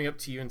like coming up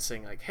to you and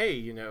saying like, hey,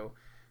 you know,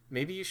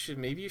 maybe you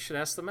should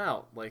ask them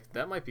out, like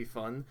that might be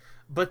fun.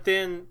 But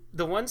then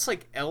the ones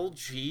like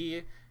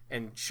LG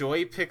and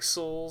Joy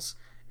Pixels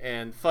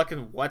and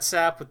fucking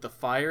WhatsApp with the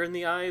fire in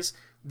the eyes,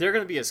 they're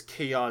going to be as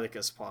chaotic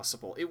as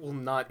possible. It will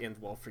not end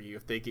well for you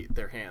if they get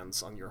their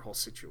hands on your whole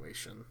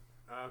situation.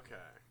 Okay.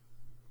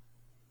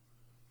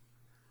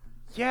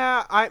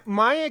 Yeah,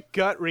 my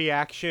gut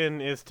reaction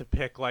is to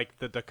pick like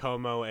the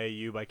Docomo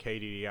AU by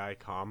KDDI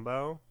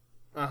combo.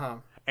 Uh-huh.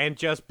 And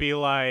just be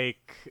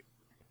like,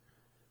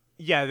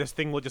 yeah, this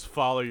thing will just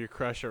follow your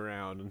crush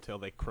around until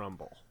they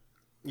crumble.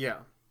 Yeah.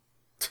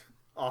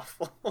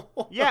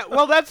 Awful. Yeah,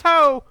 well that's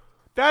how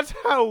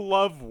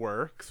love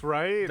works,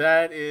 right?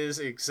 That is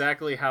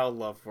exactly how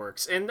love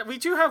works. And we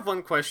do have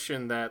one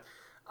question that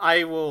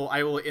I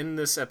will end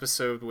this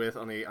episode with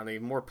on a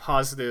more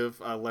positive,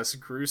 less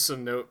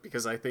gruesome note,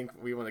 because I think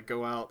we want to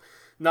go out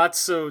not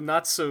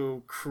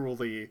so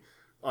cruelly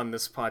on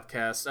this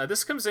podcast.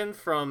 This comes in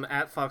from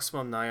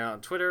 @FoxMomNaya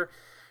on Twitter,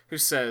 who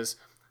says,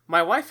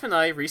 "My wife and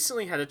I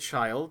recently had a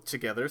child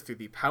together through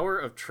the power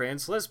of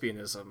trans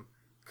lesbianism.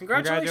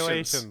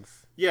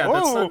 Congratulations. Yeah,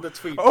 that's not the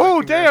tweet.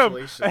 Oh, damn!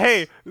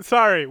 Hey,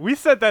 sorry, we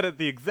said that at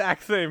the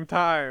exact same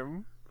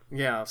time.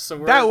 Yeah, so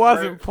that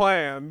wasn't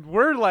planned.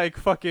 We're like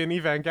fucking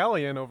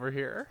Evangelion over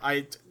here.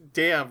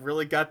 Damn,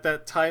 really got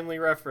that timely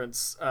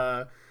reference.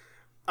 I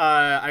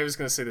was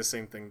gonna say the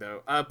same thing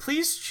though.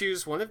 Please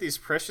choose one of these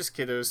precious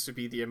kiddos to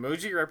be the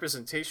emoji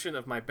representation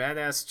of my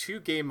badass two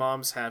gay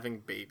moms having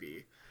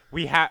baby.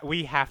 We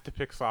have to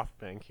pick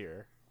SoftBank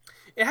here.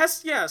 It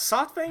has, yeah.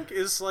 SoftBank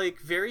is like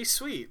very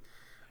sweet.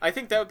 I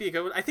think that would be a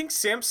good one. I think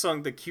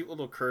Samsung, the cute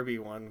little Kirby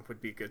one,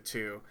 would be good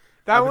too.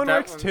 That one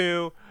works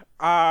too.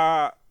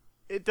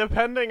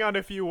 Depending on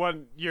if you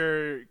want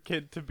your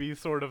kid to be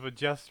sort of a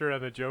jester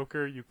and a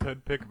joker, you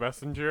could pick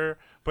Messenger.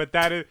 But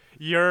that is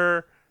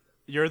you're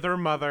their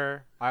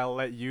mother. I'll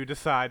let you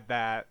decide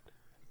that.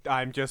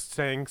 I'm just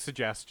saying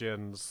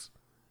suggestions.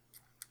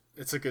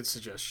 It's a good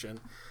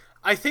suggestion.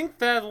 I think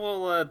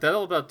that'll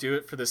about do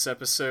it for this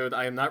episode.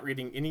 I am not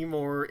reading any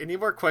more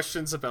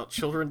questions about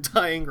children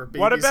dying or babies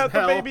in hell. What about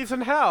the babies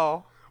in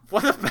hell?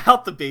 What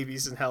about the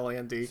babies in hell,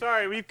 Andy?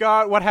 Sorry, we've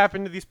got what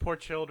happened to these poor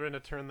children to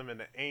turn them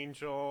into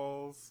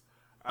angels.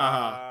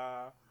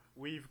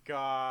 We've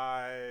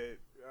got...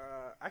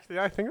 actually,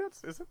 I think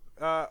is it?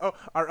 Are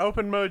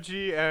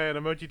OpenMoji and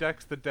Emoji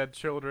Dex the dead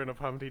children of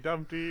Humpty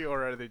Dumpty,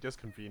 or are they just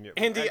convenient?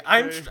 Andy,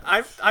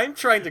 I'm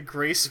trying to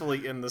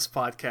gracefully end this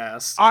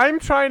podcast. I'm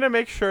trying to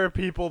make sure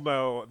people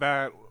know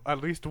that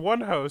at least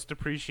one host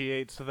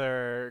appreciates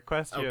their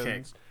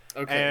questions,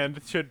 okay.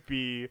 and should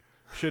be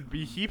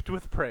heaped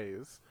with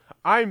praise.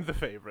 I'm the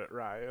favorite,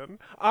 Ryan.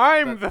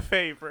 I'm the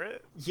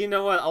favorite. You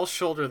know what? I'll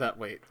shoulder that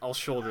weight.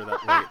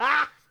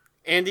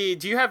 Andy,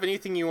 do you have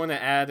anything you want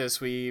to add as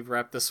we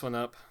wrap this one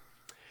up?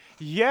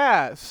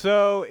 Yeah,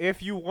 so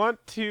if you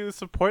want to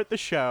support the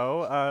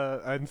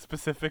show, and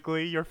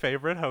specifically your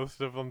favorite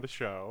host of on the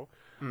show,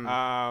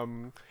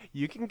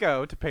 you can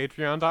go to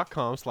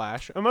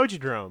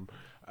patreon.com/emojidrome.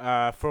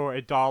 For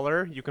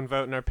 $1, you can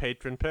vote in our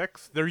patron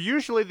picks. They're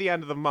usually the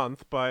end of the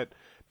month, but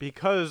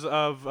because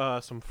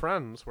of some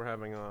friends we're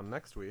having on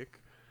next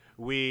week,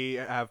 we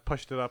have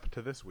pushed it up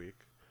to this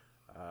week.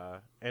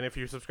 And if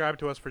you subscribe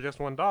to us for just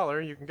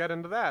 $1, you can get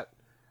into that.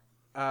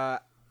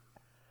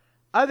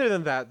 Other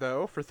than that,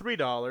 though, for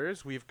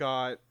 $3, we've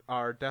got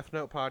our Death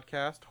Note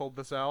podcast, Hold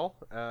the Cell,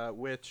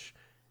 which,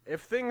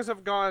 if things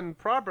have gone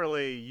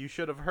properly, you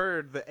should have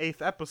heard the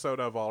 8th episode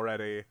of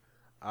already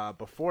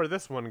before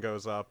this one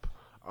goes up,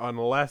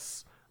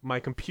 unless my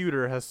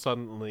computer has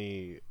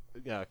suddenly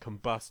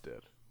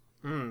combusted.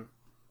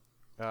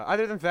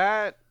 Other than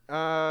that,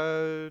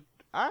 I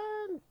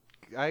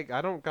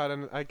don't got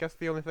any. I guess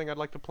the only thing I'd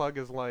like to plug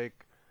is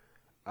like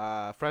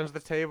Friends of the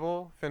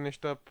Table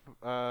finished up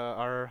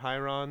our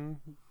Hyron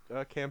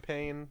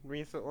campaign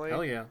recently.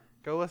 Hell yeah.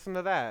 Go listen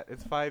to that.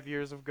 It's 5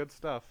 years of good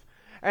stuff.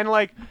 And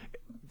like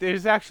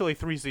there's actually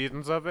 3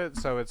 seasons of it,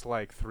 so it's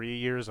like 3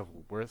 years of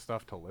worth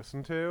stuff to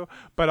listen to.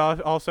 But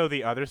also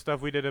the other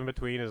stuff we did in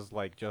between is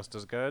like just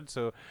as good.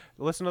 So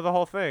listen to the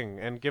whole thing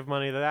and give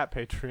money to that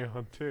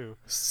Patreon too.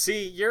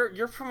 See,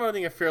 you're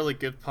promoting a fairly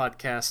good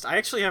podcast. I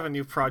actually have a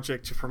new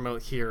project to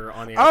promote here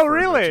on air. Oh,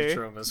 really?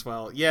 As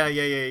well.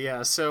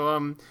 Yeah.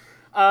 So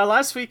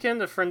last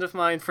weekend, a friend of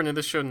mine, friend of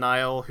the show,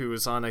 Niall, who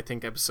was on I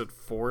think episode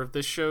 4 of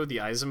this show,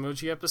 the Eyes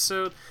Emoji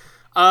episode.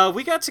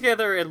 We got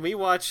together and we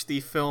watched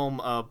the film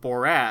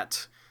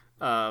Borat.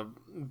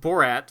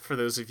 Borat, for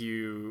those of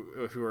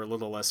you who are a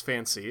little less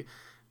fancy.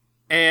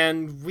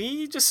 And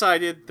we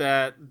decided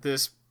that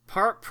this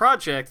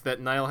project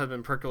that Niall had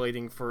been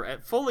percolating for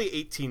at fully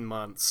 18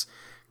 months,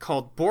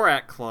 called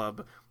Borat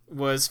Club,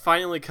 was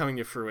finally coming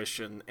to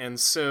fruition. And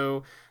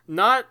so,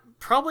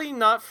 probably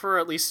not for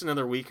at least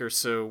another week or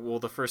so will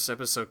the first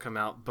episode come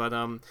out, but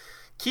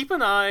keep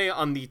an eye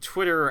on the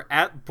Twitter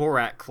at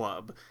Borat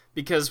Club,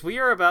 because we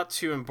are about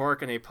to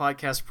embark on a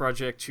podcast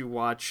project to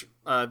watch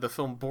the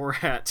film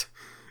Borat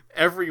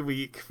every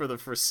week for the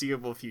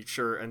foreseeable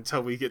future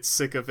until we get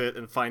sick of it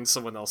and find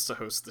someone else to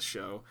host the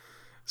show.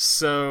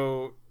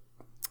 So,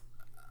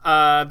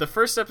 the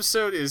first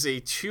episode is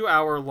a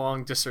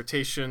 2-hour-long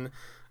dissertation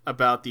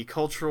about the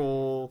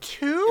cultural...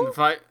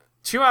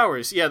 2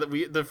 hours, yeah.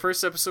 The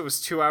first episode was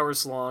 2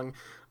 hours long.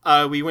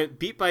 We went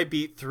beat by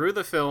beat through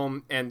the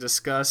film and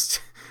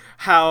discussed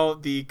how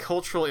the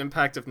cultural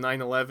impact of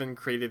 9/11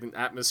 created an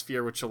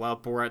atmosphere which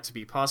allowed Borat to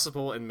be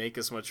possible and make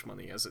as much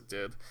money as it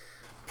did.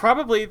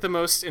 Probably the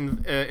most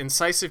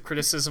incisive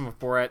criticism of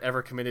Borat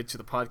ever committed to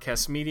the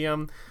podcast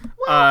medium.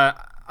 I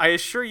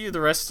assure you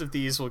the rest of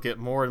these will get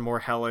more and more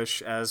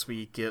hellish as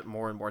we get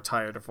more and more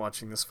tired of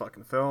watching this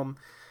fucking film.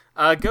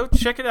 Go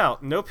check it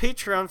out. No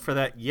Patreon for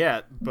that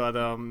yet, but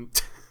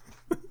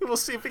we'll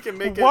see if we can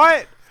make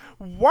it.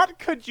 What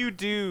could you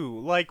do?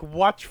 Like,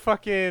 watch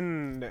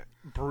fucking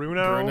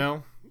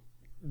Bruno?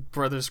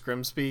 Brothers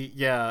Grimsby?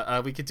 Yeah,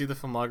 we could do the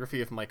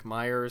filmography of Mike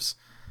Myers.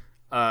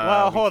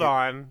 Hold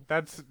on.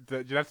 That's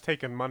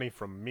taking money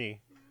from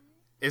me.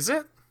 Is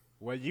it?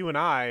 Well, you and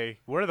I,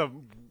 we're the...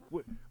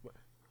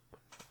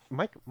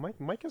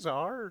 Mike is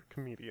our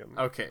comedian.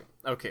 Okay.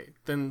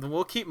 Then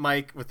we'll keep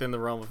Mike within the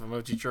realm of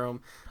Emoji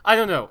Jerome. I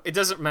don't know. It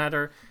doesn't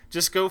matter.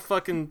 Just go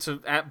fucking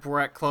to at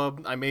Borat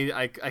Club.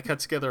 I cut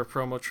together a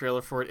promo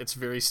trailer for it. It's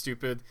very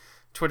stupid.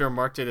 Twitter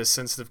marked it as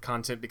sensitive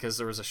content because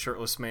there was a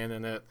shirtless man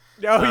in it.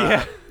 Oh,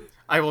 yeah.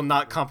 I will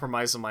not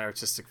compromise on my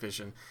artistic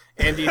vision.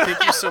 Andy,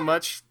 thank you so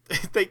much.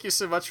 Thank you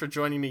so much for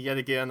joining me yet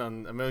again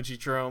on Emoji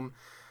Jerome.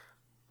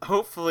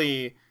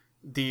 Hopefully,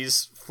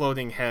 these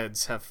floating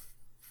heads have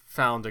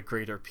found a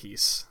greater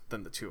peace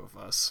than the two of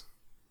us.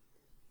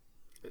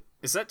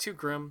 Is that too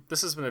grim?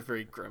 This has been a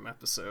very grim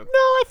episode. No,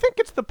 I think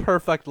it's the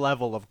perfect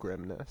level of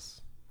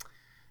grimness.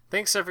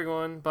 Thanks,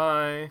 everyone.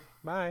 Bye.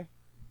 Bye.